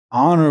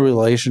honor a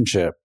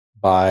relationship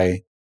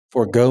by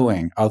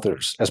foregoing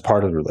others as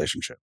part of the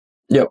relationship.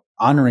 Yep.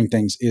 Honoring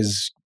things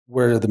is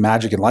where the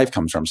magic in life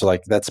comes from. So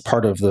like that's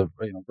part of the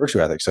virtue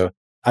ethic. So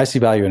I see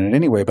value in it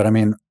anyway. But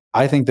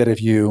I think that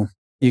if you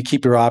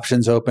keep your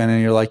options open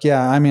and you're like,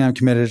 yeah, I'm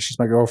committed. She's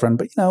my girlfriend,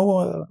 but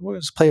we'll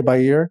just play it by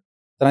ear.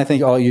 Then I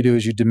think all you do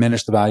is you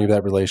diminish the value of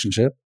that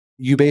relationship.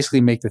 You basically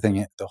make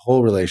the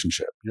whole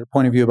relationship, your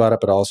point of view about it,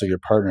 but also your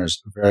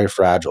partner's very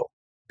fragile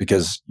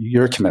because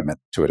your commitment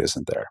to it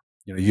isn't there.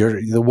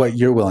 What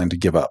you're willing to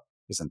give up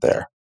isn't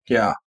there.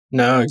 Yeah,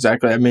 no,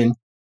 exactly.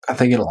 I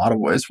think in a lot of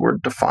ways we're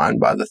defined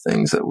by the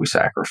things that we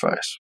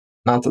sacrifice,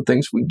 not the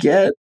things we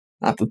get,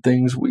 not the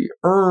things we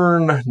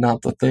earn,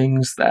 not the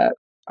things that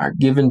are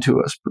given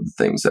to us, but the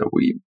things that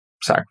we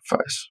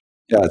sacrifice.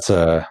 Yeah, it's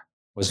a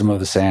wisdom of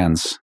the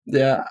sands.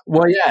 Yeah.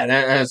 Well, yeah,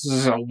 this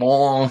is a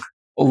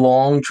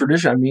long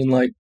tradition.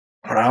 When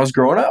I was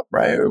growing up,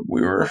 right,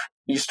 we were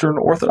Eastern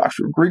Orthodox,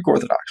 we were Greek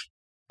Orthodox.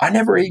 I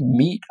never ate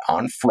meat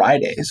on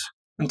Fridays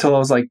until I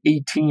was like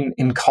 18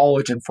 in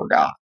college and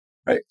forgot,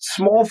 right?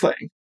 Small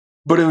thing.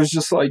 But it was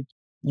just like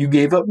you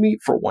gave up meat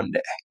for one day,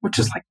 which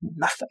is like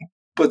nothing.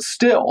 But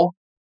still,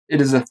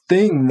 it is a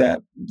thing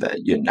that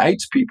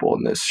unites people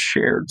in this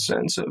shared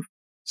sense of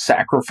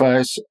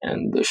sacrifice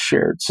and the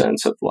shared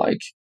sense of like,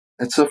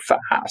 it's a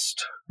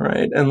fast,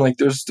 right? And like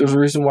there's a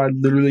reason why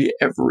literally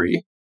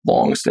every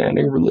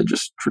long-standing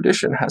religious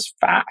tradition has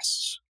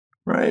fasts,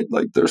 right?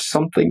 Like there's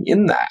something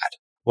in that.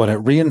 Well, it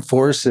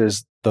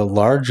reinforces the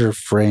larger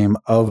frame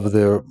of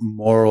the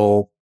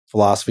moral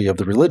philosophy of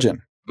the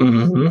religion.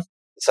 Mm-hmm.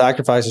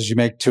 Sacrifices you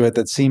make to it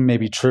that seem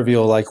maybe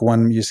trivial, like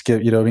one you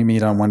don't eat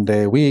meat on one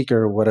day a week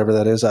or whatever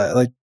that is.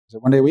 Is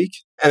it one day a week?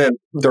 And then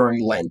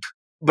during Lent,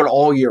 but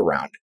all year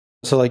round.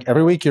 So like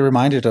every week you're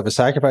reminded of a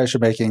sacrifice you're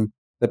making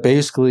that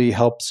basically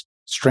helps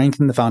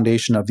strengthen the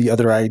foundation of the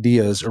other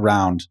ideas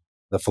around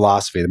the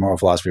philosophy, the moral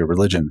philosophy of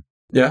religion.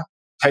 Yeah.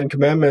 10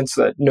 Commandments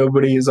that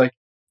nobody is like,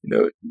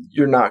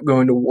 you're not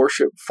going to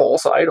worship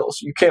false idols.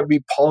 You can't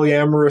be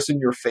polyamorous in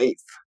your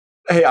faith.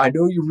 Hey, I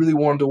know you really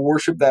wanted to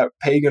worship that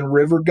pagan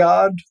river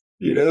god,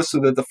 so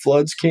that the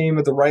floods came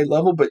at the right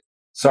level, but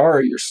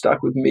sorry, you're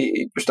stuck with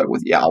me. You're stuck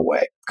with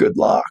Yahweh. Good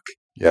luck.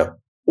 Yeah.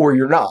 Or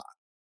you're not.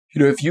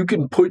 If you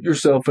can put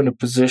yourself in a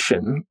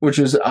position, which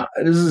is,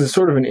 this is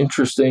sort of an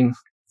interesting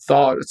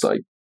thought. It's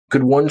like,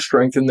 could one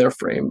strengthen their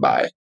frame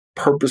by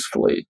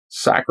purposefully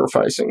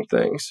sacrificing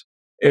things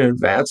in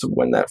advance of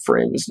when that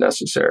frame is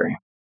necessary?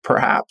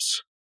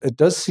 Perhaps. It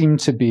does seem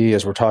to be,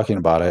 as we're talking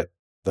about it,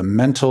 the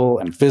mental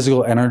and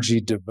physical energy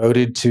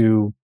devoted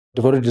to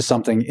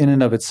something in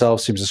and of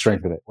itself seems to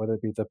strengthen it, whether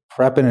it be the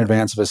prep in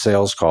advance of a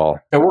sales call.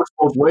 It works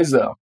both ways,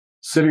 though.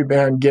 Sitting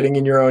there and getting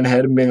in your own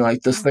head and being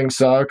like, this thing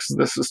sucks,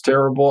 this is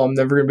terrible, I'm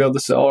never going to be able to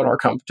sell it, our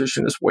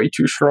competition is way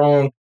too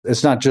strong.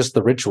 It's not just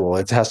the ritual,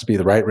 it has to be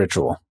the right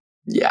ritual.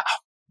 Yeah.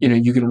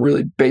 You can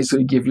really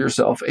basically give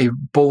yourself a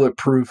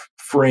bulletproof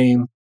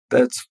frame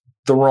that's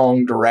the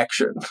wrong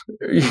direction,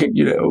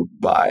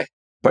 by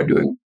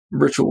doing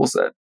rituals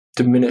that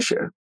diminish it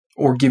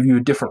or give you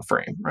a different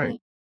frame, right?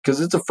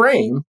 Because it's a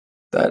frame,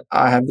 that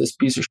I have this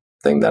piece of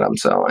thing that I'm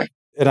selling.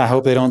 And I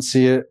hope they don't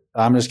see it.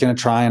 I'm just going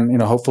to try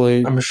and,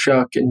 hopefully. I'm a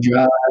shuck and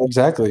jive.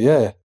 Exactly.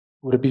 Yeah.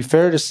 Would it be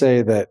fair to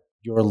say that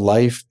your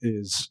life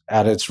is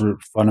at its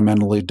root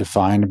fundamentally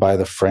defined by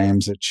the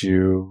frames that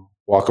you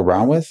walk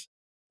around with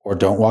or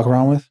don't walk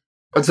around with?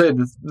 I'd say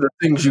the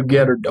things you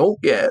get or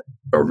don't get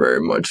are very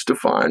much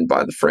defined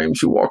by the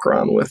frames you walk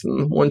around with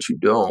and the ones you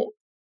don't.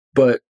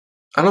 But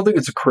I don't think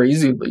it's a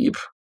crazy leap.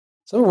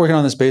 So we're working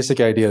on this basic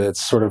idea that's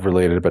sort of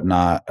related, but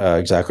not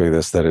exactly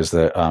this. That is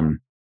that,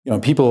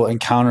 people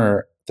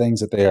encounter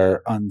things that they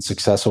are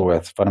unsuccessful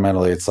with.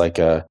 Fundamentally, it's like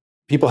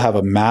people have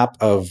a map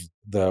of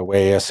the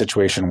way a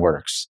situation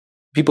works.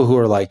 People who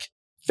are like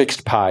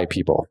fixed pie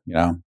people,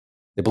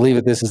 they believe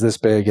that this is this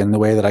big and the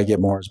way that I get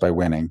more is by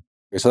winning.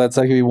 Okay, so that's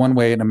like one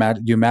way, and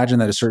you imagine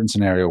that a certain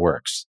scenario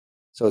works.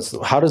 So it's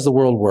how does the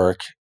world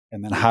work,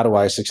 and then how do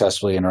I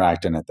successfully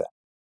interact in it then?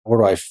 Where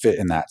do I fit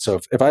in that? So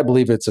if I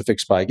believe it's a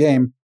fixed pie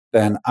game,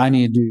 then I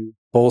need to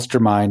bolster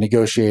my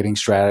negotiating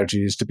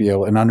strategies to be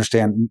able and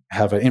understand,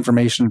 have an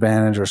information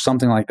advantage or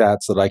something like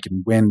that so that I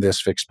can win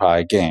this fixed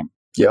pie game.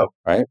 Yep.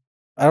 Right?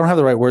 I don't have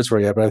the right words for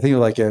it yet, but I think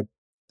like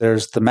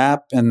there's the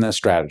map and the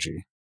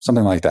strategy,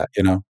 something like that,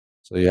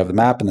 So you have the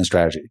map and the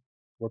strategy.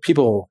 Where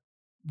people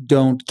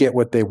don't get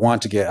what they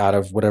want to get out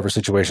of whatever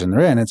situation they're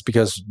in, it's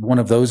because one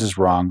of those is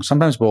wrong.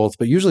 Sometimes both,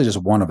 but usually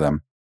just one of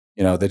them.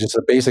 They're just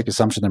a basic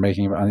assumption they're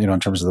making, in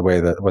terms of the way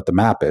that what the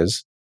map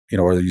is,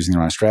 or they're using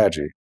their own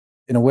strategy.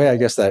 In a way, I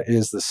guess that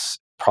is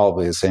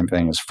probably the same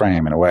thing as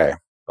frame in a way,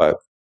 but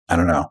I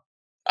don't know.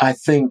 I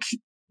think,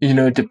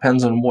 it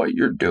depends on what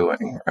you're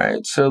doing,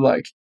 right? So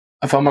like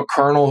if I'm a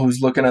colonel who's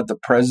looking at the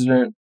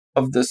president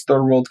of this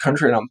third world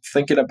country and I'm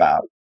thinking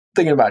about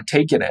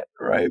taking it,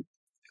 right?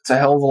 It's a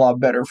hell of a lot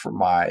better for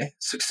my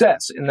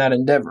success in that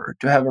endeavor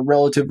to have a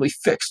relatively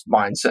fixed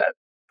mindset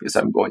because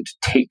I'm going to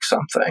take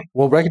something.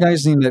 Well,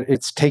 recognizing that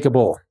it's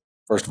takeable,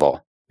 first of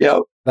all. Yeah.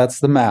 That's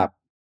the map.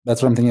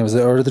 That's what I'm thinking of,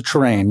 or the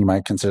terrain. You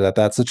might consider that.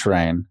 That's the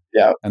terrain.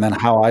 Yeah. And then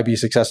how I be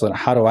successful and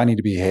how do I need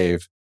to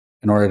behave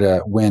in order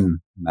to win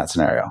in that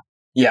scenario?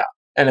 Yeah.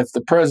 And if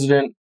the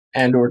president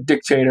and or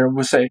dictator,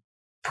 we'll say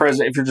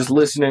president, if you're just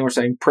listening, we're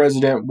saying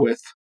president with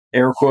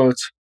air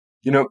quotes,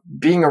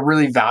 being a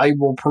really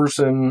valuable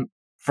person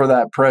for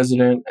that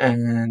president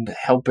and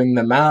helping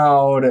them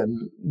out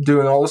and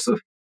doing all this stuff,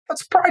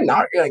 that's probably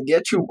not going to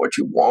get you what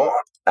you want,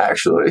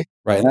 actually.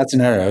 Right. In that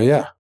scenario,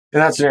 yeah. In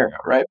that scenario,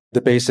 right?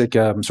 The basic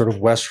sort of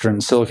Western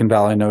Silicon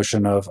Valley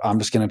notion of I'm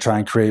just going to try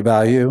and create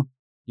value.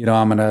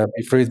 I'm going to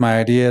be free with my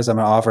ideas. I'm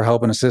going to offer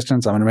help and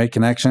assistance. I'm going to make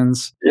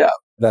connections. Yeah.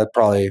 That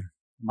probably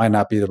might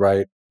not be the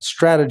right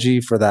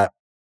strategy for that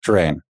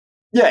terrain.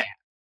 Yeah.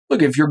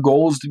 Look, if your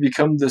goal is to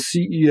become the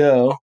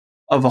CEO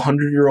of a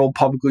 100-year-old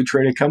publicly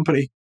traded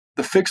company,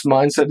 the fixed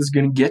mindset is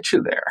going to get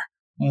you there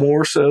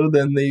more so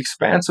than the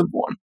expansive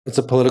one. It's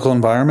a political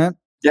environment.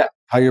 Yeah.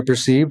 How you're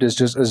perceived is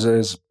just is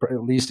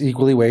at least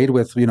equally weighed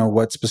with,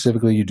 what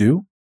specifically you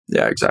do.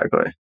 Yeah,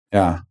 exactly.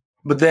 Yeah.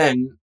 But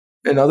then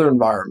in other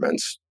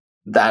environments,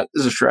 that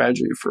is a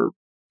strategy for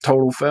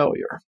total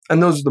failure.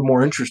 And those are the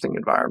more interesting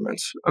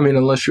environments. I mean,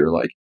 unless you're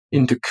like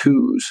into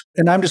coups.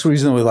 And I'm just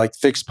reasoning with like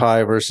fixed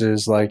pie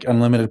versus like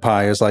unlimited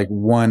pie is like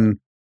one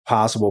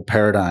possible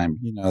paradigm,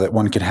 that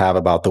one could have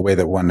about the way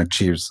that one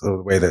achieves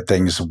the way that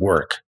things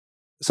work.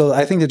 So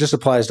I think it just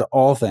applies to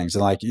all things.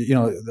 And like,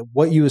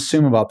 what you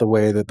assume about the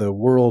way that the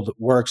world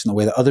works and the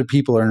way that other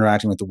people are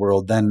interacting with the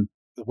world, then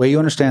the way you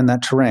understand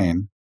that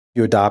terrain,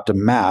 you adopt a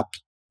map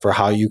for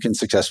how you can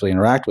successfully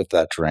interact with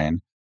that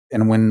terrain.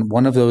 And when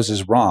one of those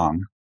is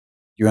wrong,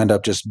 you end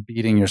up just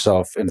beating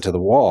yourself into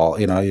the wall,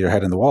 your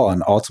head in the wall.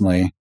 And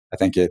ultimately, I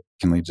think it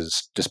can lead to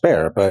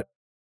despair. But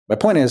my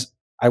point is,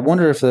 I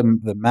wonder if the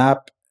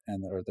map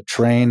or the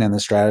terrain and the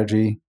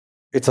strategy,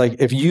 it's like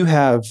if you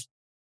have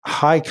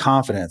high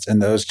confidence in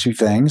those two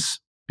things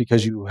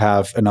because you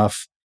have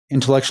enough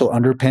intellectual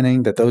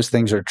underpinning that those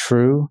things are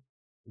true,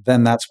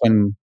 then that's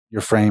when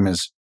your frame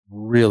is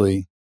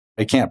really,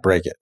 it can't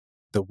break it.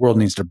 The world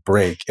needs to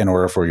break in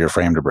order for your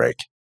frame to break.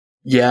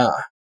 Yeah.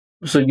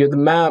 So you get the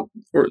map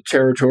or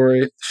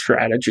territory,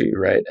 strategy,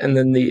 right? And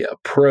then the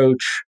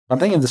approach. I'm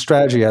thinking of the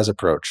strategy as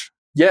approach.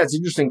 Yeah, it's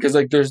interesting because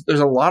like there's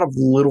a lot of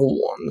little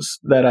ones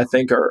that I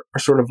think are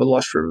sort of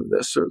illustrative of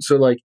this. So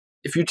like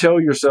if you tell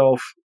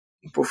yourself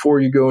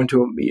before you go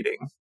into a meeting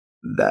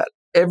that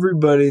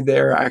everybody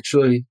there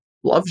actually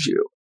loves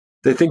you,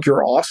 they think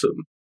you're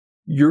awesome,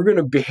 you're going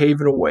to behave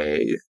in a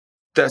way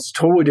that's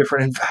totally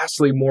different and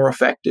vastly more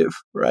effective,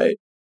 right?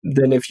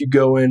 Than if you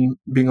go in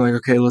being like,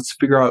 okay, let's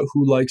figure out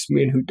who likes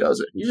me and who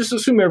doesn't. You just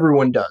assume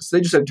everyone does. They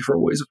just have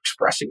different ways of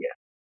expressing it.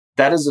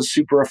 That is a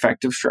super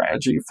effective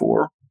strategy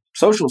for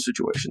social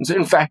situations.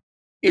 In fact,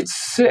 it's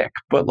sick,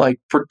 but like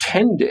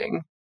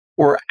pretending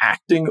or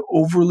acting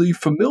overly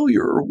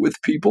familiar with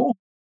people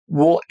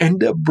will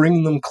end up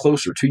bringing them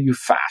closer to you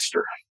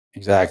faster.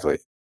 Exactly.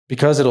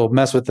 Because it'll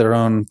mess with their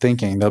own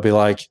thinking. They'll be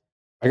like,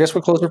 I guess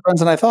we're closer friends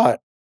than I thought.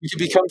 You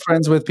can become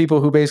friends with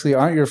people who basically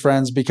aren't your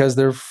friends because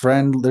they're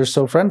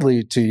so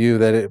friendly to you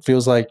that it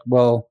feels like,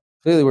 well,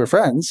 clearly we're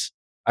friends.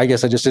 I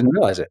guess I just didn't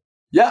realize it.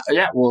 Yeah.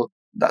 Well,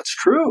 that's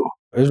true.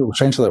 There's a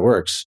change that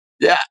works.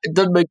 Yeah, it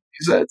doesn't make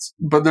any sense.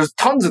 But there's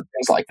tons of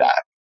things like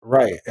that.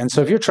 Right. And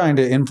so if you're trying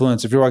to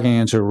influence, if you're walking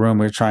into a room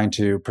where you're trying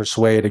to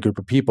persuade a group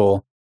of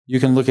people, you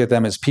can look at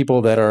them as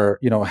people that are,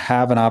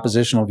 have an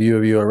oppositional view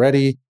of you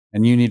already.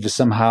 And you need to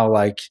somehow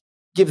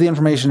give the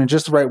information in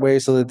just the right way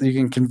so that you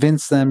can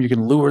convince them, you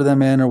can lure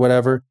them in or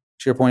whatever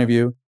to your point of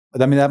view.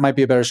 I mean, that might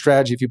be a better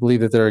strategy if you believe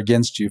that they're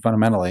against you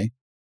fundamentally.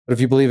 But if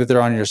you believe that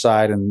they're on your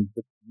side and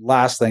the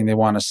last thing they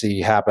want to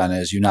see happen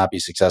is you not be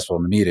successful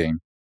in the meeting,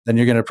 then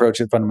you're going to approach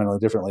it fundamentally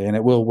differently and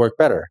it will work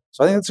better.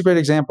 So I think that's a great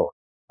example.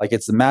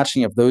 It's the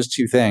matching of those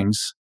two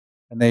things,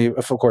 and they,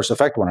 of course,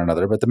 affect one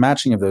another, but the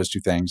matching of those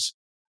two things.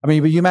 I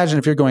mean, but you imagine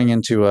if you're going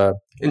into a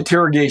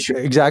interrogation.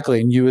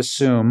 Exactly. And you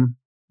assume,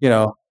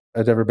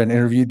 I've never been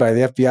interviewed by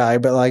the FBI,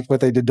 but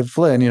what they did to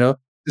Flynn,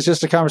 it's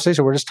just a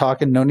conversation. We're just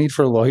talking. No need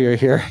for a lawyer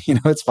here.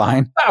 It's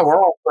fine. Yeah, we're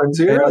all friends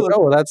here.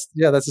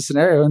 That's a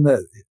scenario.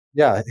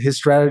 And his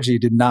strategy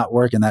did not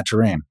work in that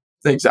terrain.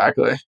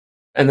 Exactly.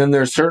 And then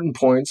there's certain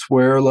points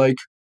where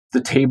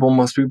the table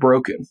must be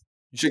broken.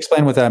 You should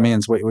explain what that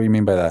means. What do you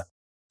mean by that?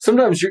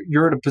 Sometimes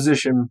you're in a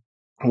position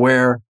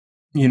where,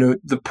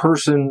 the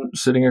person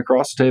sitting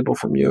across the table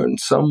from you in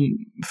some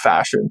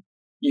fashion,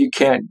 you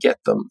can't get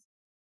them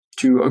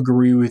to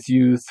agree with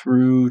you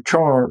through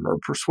charm or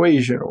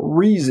persuasion or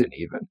reason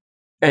even.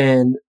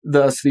 And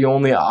thus the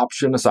only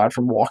option aside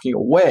from walking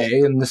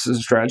away, and this is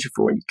a strategy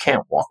for when you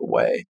can't walk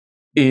away,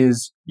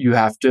 is you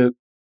have to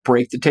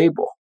break the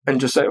table and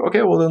just say,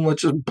 okay, well then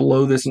let's just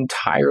blow this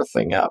entire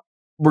thing up.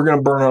 We're going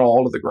to burn it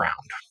all to the ground.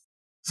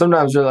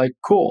 Sometimes they're like,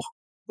 cool,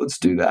 let's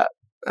do that.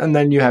 And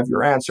then you have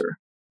your answer.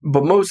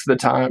 But most of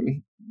the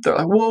time, they're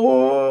like,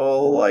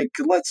 whoa,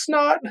 let's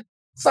not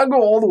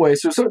go all the way.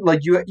 So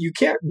you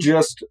can't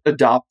just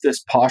adopt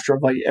this posture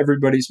of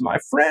everybody's my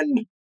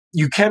friend.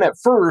 You can at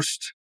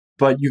first,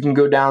 but you can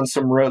go down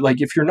some road.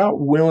 If you're not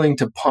willing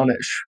to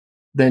punish,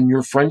 then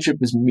your friendship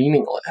is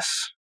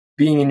meaningless.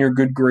 Being in your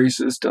good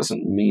graces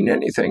doesn't mean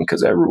anything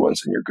because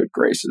everyone's in your good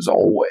graces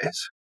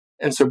always.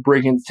 And so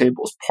breaking the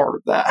table is part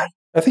of that.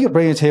 I think of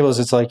breaking the table is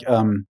it's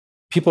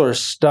people are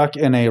stuck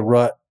in a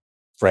rut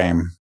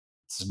frame.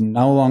 It's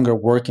no longer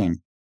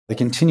working. The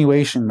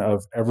continuation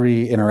of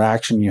every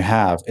interaction you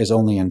have is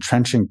only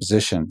entrenching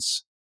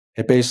positions.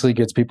 It basically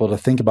gets people to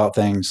think about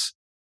things.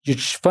 You're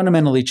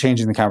fundamentally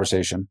changing the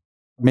conversation,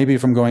 maybe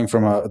from going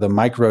from the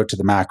micro to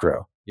the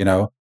macro,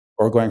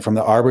 or going from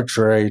the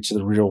arbitrary to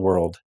the real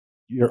world.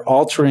 You're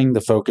altering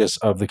the focus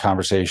of the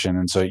conversation.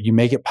 And so you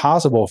make it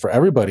possible for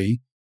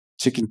everybody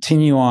to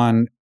continue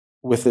on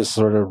with this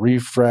sort of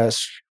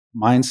refresh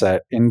mindset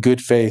in good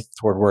faith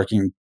toward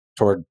working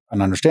toward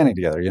an understanding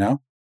together,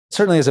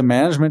 Certainly as a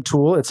management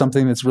tool, it's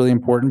something that's really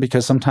important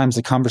because sometimes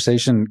the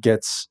conversation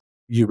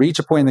you reach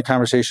a point in the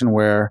conversation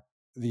where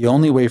the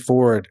only way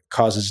forward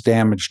causes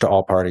damage to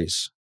all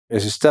parties.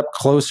 As you step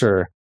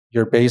closer,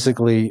 you're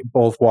basically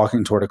both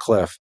walking toward a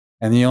cliff.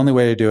 And the only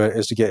way to do it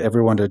is to get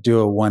everyone to do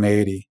a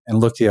 180 and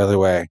look the other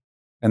way.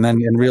 And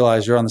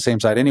realize you're on the same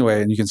side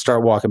anyway, and you can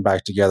start walking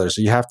back together.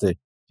 So you have to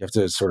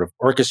sort of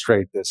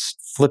orchestrate this,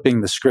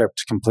 flipping the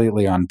script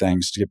completely on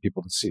things to get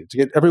people to see it, to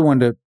get everyone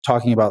to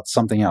talking about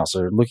something else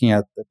or looking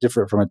at it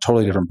different from a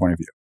totally different point of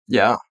view.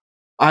 Yeah.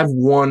 I have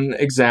one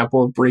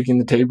example of breaking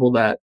the table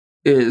that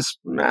is,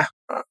 I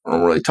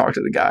don't really talk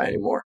to the guy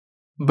anymore.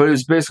 But it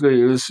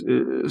was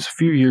a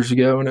few years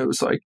ago, and it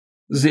was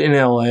in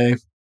LA.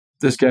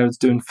 This guy was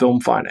doing film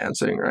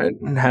financing, right?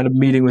 And had a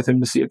meeting with him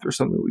to see if there's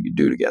something we could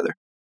do together.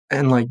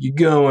 And you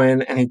go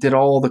in, and he did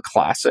all the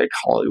classic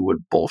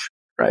Hollywood bullshit.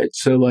 Right.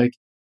 So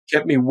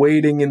kept me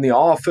waiting in the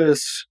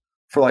office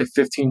for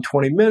 15,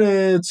 20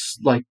 minutes.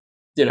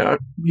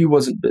 He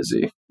wasn't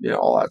busy,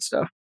 all that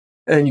stuff.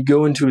 And you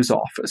go into his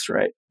office,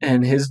 right?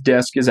 And his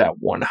desk is at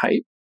one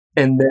height.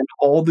 And then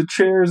all the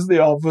chairs in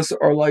the office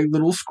are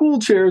little school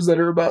chairs that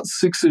are about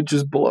 6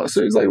 inches below.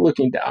 So he's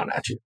looking down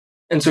at you.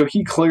 And so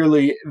he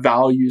clearly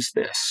values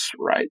this,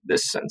 right?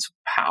 This sense of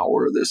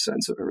power, this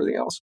sense of everything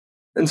else.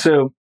 And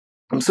so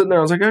I'm sitting there.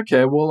 I was like,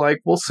 okay, well,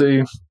 we'll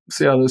see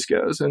how this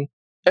goes. And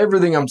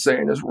everything I'm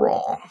saying is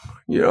wrong.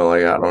 I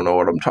don't know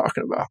what I'm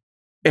talking about.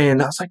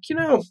 And I was like,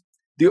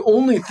 the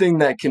only thing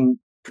that can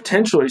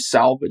potentially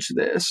salvage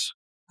this,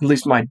 at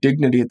least my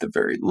dignity at the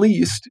very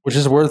least. Which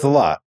is worth a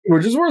lot.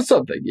 Which is worth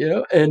something,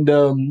 And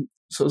so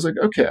I was like,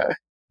 okay,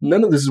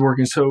 none of this is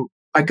working. So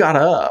I got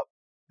up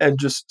and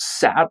just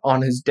sat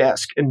on his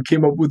desk and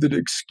came up with an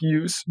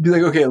excuse. Be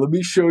like, okay, let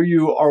me show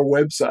you our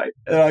website.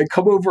 And I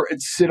come over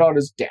and sit on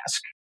his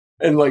desk.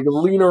 And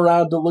lean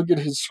around to look at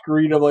his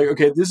screen. I'm like,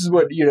 okay, this is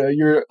what,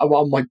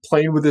 I'm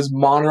playing with his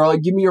monitor.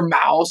 Give me your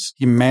mouse.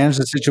 He managed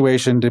the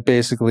situation to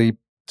basically,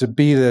 to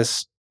be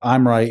this,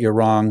 I'm right, you're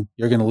wrong.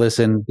 You're going to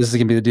listen. This is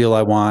going to be the deal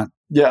I want.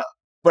 Yeah.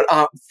 But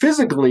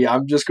physically,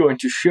 I'm just going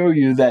to show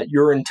you that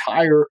your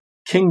entire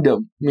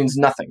kingdom means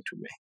nothing to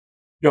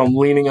me. I'm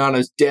leaning on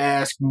his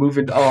desk,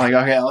 moving. Oh,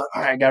 okay,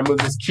 I got to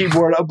move this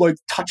keyboard. I'm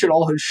touching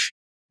all his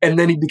And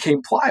then he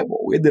became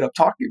pliable. We ended up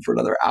talking for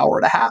another hour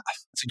and a half.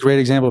 It's a great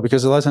example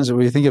because a lot of times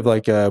when you think of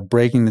like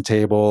breaking the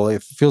table,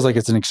 it feels like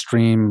it's an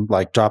extreme,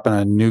 like dropping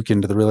a nuke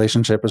into the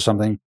relationship or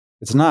something.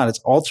 It's not. It's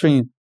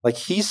altering. Like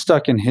he's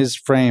stuck in his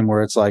frame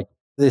where it's like,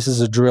 this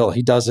is a drill.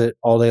 He does it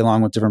all day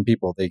long with different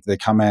people. They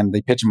come in,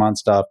 they pitch him on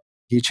stuff.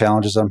 He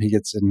challenges them. He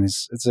gets in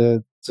his, it's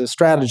a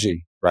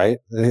strategy, right?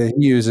 That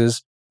he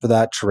uses for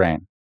that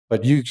terrain.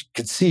 But you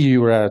could see you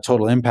were at a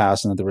total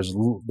impasse and that there was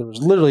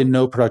literally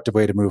no productive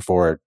way to move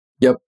forward.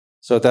 Yep.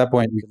 So at that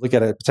point, you could look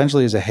at it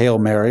potentially as a Hail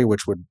Mary,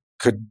 which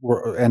could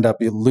end up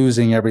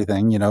losing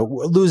everything,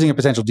 losing a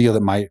potential deal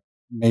that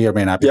may or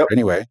may not be there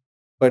anyway.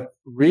 But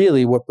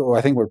really, what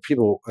I think where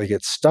people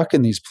get stuck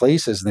in these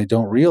places and they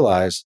don't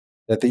realize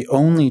that the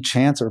only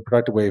chance of a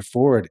productive way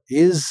forward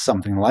is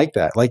something like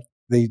that. Like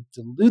they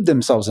delude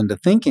themselves into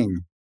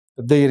thinking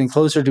that they're getting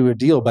closer to a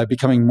deal by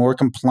becoming more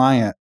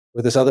compliant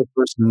with this other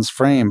person's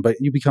frame, but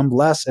you become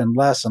less and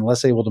less and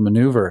less able to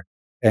maneuver,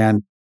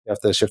 and you have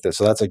to shift it.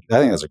 So I think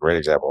that's a great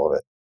example of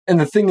it. And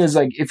the thing is,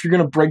 like, if you're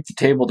going to break the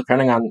table,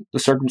 depending on the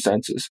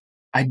circumstances,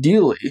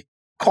 ideally,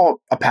 call it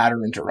a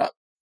pattern interrupt.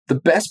 The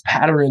best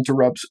pattern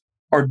interrupts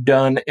are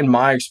done, in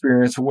my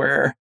experience,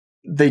 where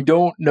they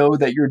don't know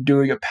that you're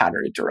doing a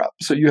pattern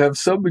interrupt. So you have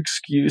some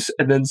excuse,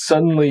 and then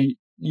suddenly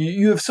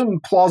you have some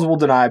plausible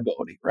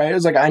deniability, right?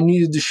 It's like, I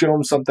needed to show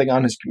him something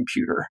on his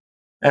computer,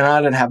 and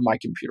I didn't have my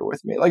computer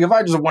with me. Like, if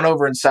I just went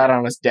over and sat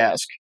on his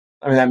desk,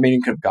 I mean, that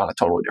meeting could have gone a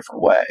totally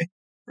different way,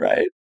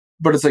 right?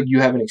 But it's like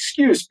you have an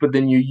excuse, but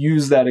then you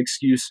use that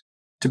excuse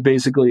to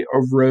basically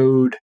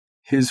erode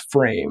his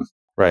frame.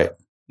 Right.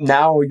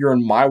 Now you're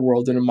in my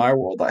world, and in my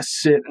world, I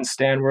sit and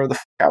stand where the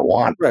fuck I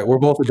want. Right. We're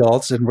both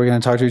adults, and we're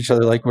going to talk to each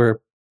other like we're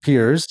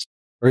peers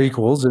or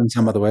equals in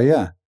some other way.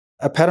 Yeah.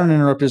 A pattern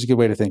interrupt is a good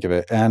way to think of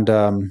it. And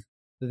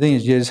the thing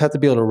is, you just have to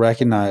be able to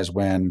recognize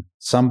when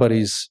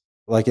somebody's,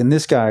 like in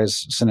this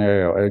guy's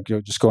scenario,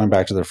 just going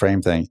back to the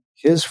frame thing,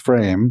 his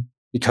frame,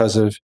 because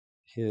of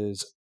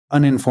his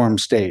uninformed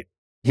state,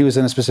 he was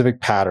in a specific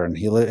pattern.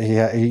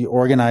 He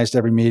organized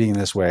every meeting in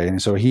this way.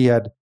 And so he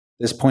had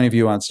this point of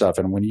view on stuff.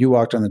 And when you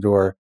walked on the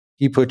door,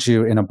 he put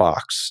you in a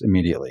box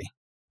immediately,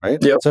 right?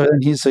 Yep. So then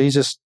he's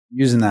just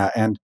using that.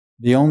 And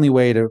the only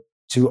way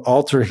to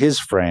alter his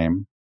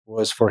frame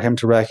was for him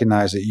to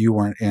recognize that you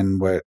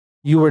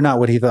were not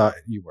what he thought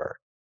you were.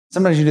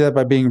 Sometimes you do that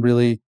by being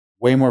really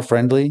way more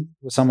friendly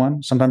with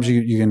someone. Sometimes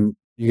you can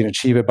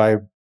achieve it by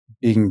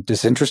being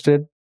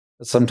disinterested.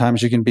 But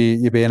sometimes you be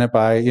in it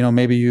by,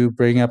 maybe you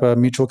bring up a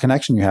mutual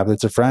connection you have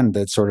that's a friend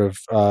that sort of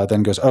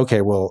then goes,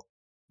 okay, well,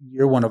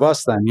 you're one of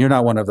us then. You're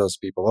not one of those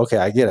people. Okay,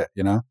 I get it,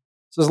 So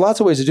there's lots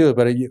of ways to do it.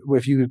 But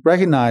if you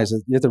recognize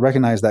it, you have to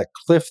recognize that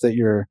cliff that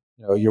you're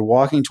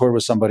walking toward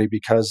with somebody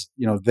because,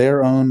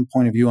 their own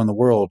point of view on the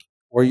world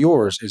or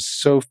yours is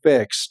so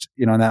fixed,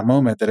 in that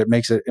moment that it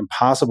makes it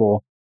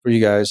impossible for you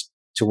guys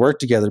to work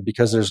together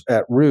because there's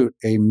at root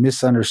a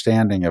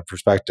misunderstanding of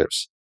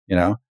perspectives,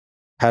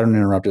 Pattern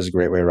interrupt is a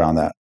great way around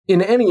that. In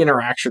any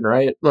interaction,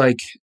 right? Like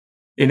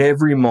in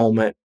every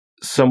moment,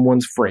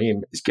 someone's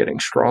frame is getting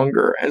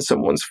stronger and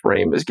someone's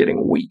frame is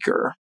getting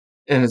weaker.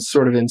 And it's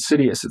sort of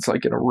insidious. It's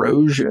like an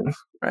erosion,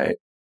 right?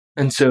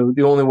 And so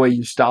the only way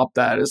you stop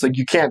that is like,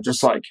 you can't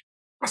just like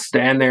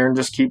stand there and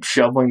just keep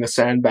shoveling the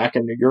sand back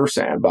into your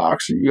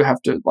sandbox. You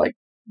have to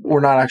we're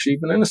not actually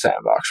even in a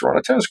sandbox. We're on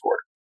a tennis court,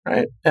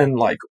 right? And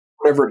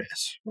whatever it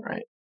is,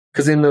 right?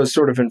 Because in those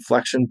sort of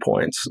inflection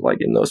points, like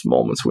in those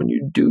moments when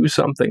you do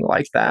something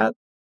like that,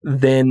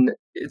 then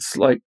it's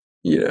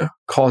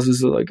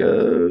causes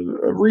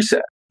a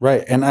reset.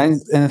 Right. And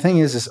the thing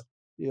is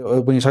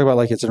when you talk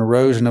about it's an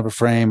erosion of a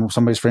frame,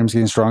 somebody's frame's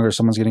getting stronger,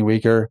 someone's getting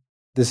weaker,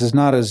 this is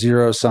not a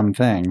zero-sum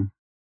thing.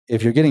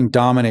 If you're getting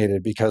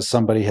dominated because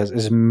somebody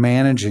is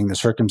managing the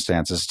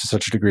circumstances to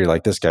such a degree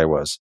like this guy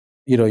was,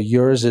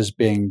 yours is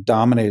being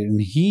dominated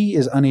and he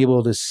is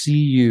unable to see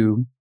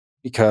you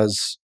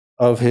because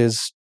of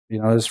his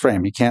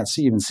frame. He can't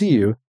even see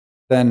you.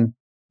 Then,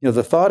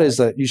 the thought is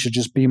that you should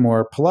just be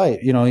more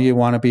polite. You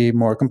want to be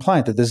more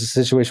compliant, that this is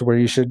a situation where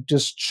you should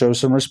just show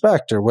some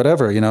respect or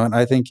whatever, and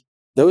I think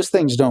those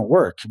things don't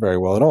work very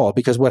well at all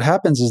because what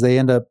happens is they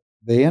end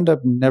up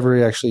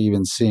never actually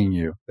even seeing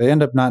you. They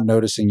end up not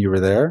noticing you were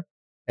there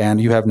and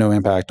you have no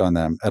impact on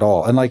them at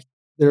all. And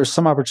there are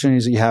some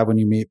opportunities that you have when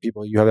you meet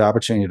people, you have the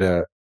opportunity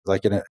to,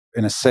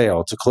 in a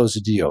sale, to close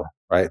a deal,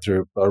 right?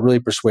 Through really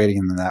persuading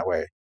them in that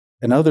way.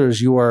 And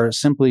others, you are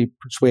simply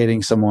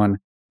persuading someone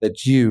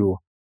that you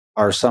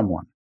are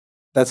someone.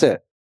 That's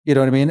it. You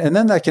know what I mean? And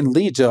then that can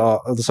lead to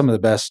some of the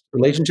best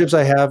relationships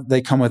I have.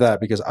 They come with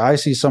that because I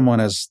see someone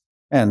as,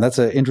 man, that's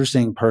an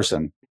interesting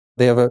person.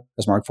 They have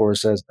as Mark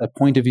Forrest says, a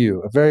point of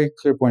view, a very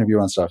clear point of view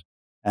on stuff.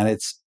 And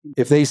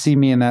if they see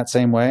me in that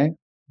same way,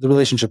 the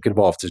relationship could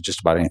evolve to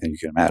just about anything you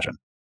can imagine.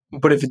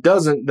 But if it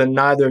doesn't, then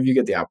neither of you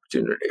get the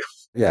opportunity.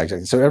 Yeah,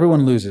 exactly. So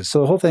everyone loses.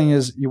 So the whole thing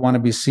is you want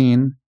to be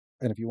seen.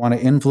 And if you want to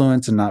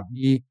influence and not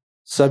be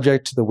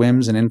subject to the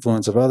whims and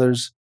influence of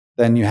others,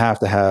 then you have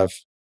to have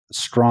a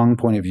strong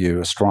point of view,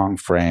 a strong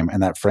frame.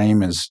 And that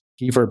frame is,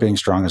 key for it being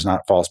strong is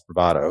not false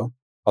bravado.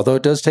 Although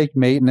it does take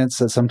maintenance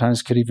that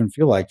sometimes could even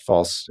feel like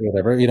false,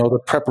 whatever, the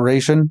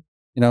preparation,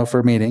 for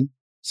a meeting.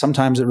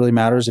 Sometimes it really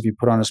matters if you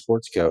put on a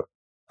sports coat.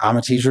 I'm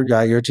a t-shirt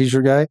guy, you're a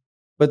t-shirt guy.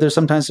 But there's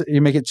sometimes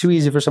you make it too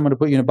easy for someone to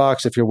put you in a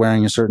box if you're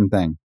wearing a certain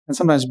thing. And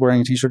sometimes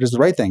wearing a t-shirt is the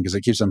right thing because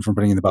it keeps them from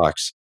putting you in the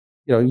box.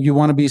 You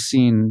want to be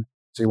seen.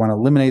 So you want to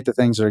eliminate the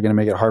things that are going to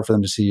make it hard for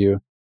them to see you.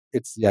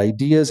 It's the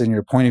ideas and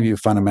your point of view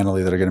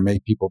fundamentally that are going to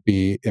make people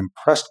be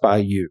impressed by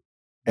you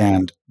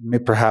and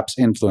perhaps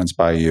influenced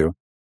by you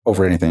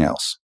over anything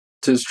else.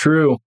 Tis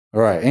true.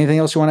 All right. Anything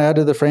else you want to add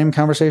to the frame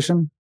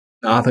conversation?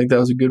 No, I think that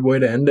was a good way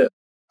to end it.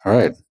 All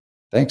right.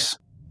 Thanks.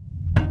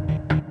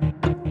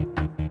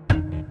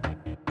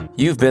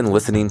 You've been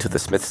listening to the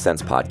Smith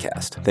Sense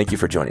podcast. Thank you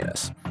for joining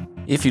us.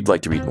 If you'd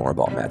like to read more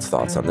about Matt's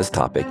thoughts on this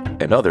topic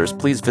and others,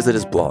 please visit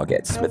his blog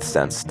at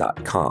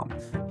smithsense.com,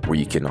 where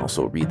you can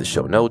also read the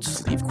show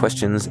notes, leave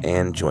questions,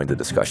 and join the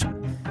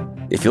discussion.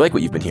 If you like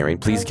what you've been hearing,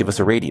 please give us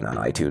a rating on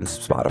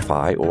iTunes,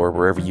 Spotify, or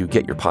wherever you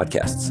get your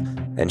podcasts,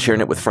 and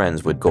sharing it with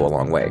friends would go a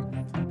long way.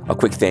 A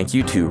quick thank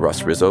you to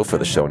Russ Rizzo for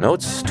the show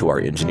notes, to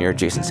our engineer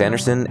Jason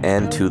Sanderson,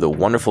 and to the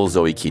wonderful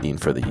Zoe Keating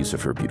for the use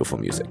of her beautiful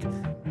music.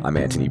 I'm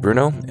Anthony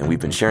Bruno, and we've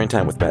been sharing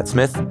time with Matt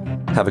Smith.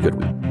 Have a good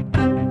week.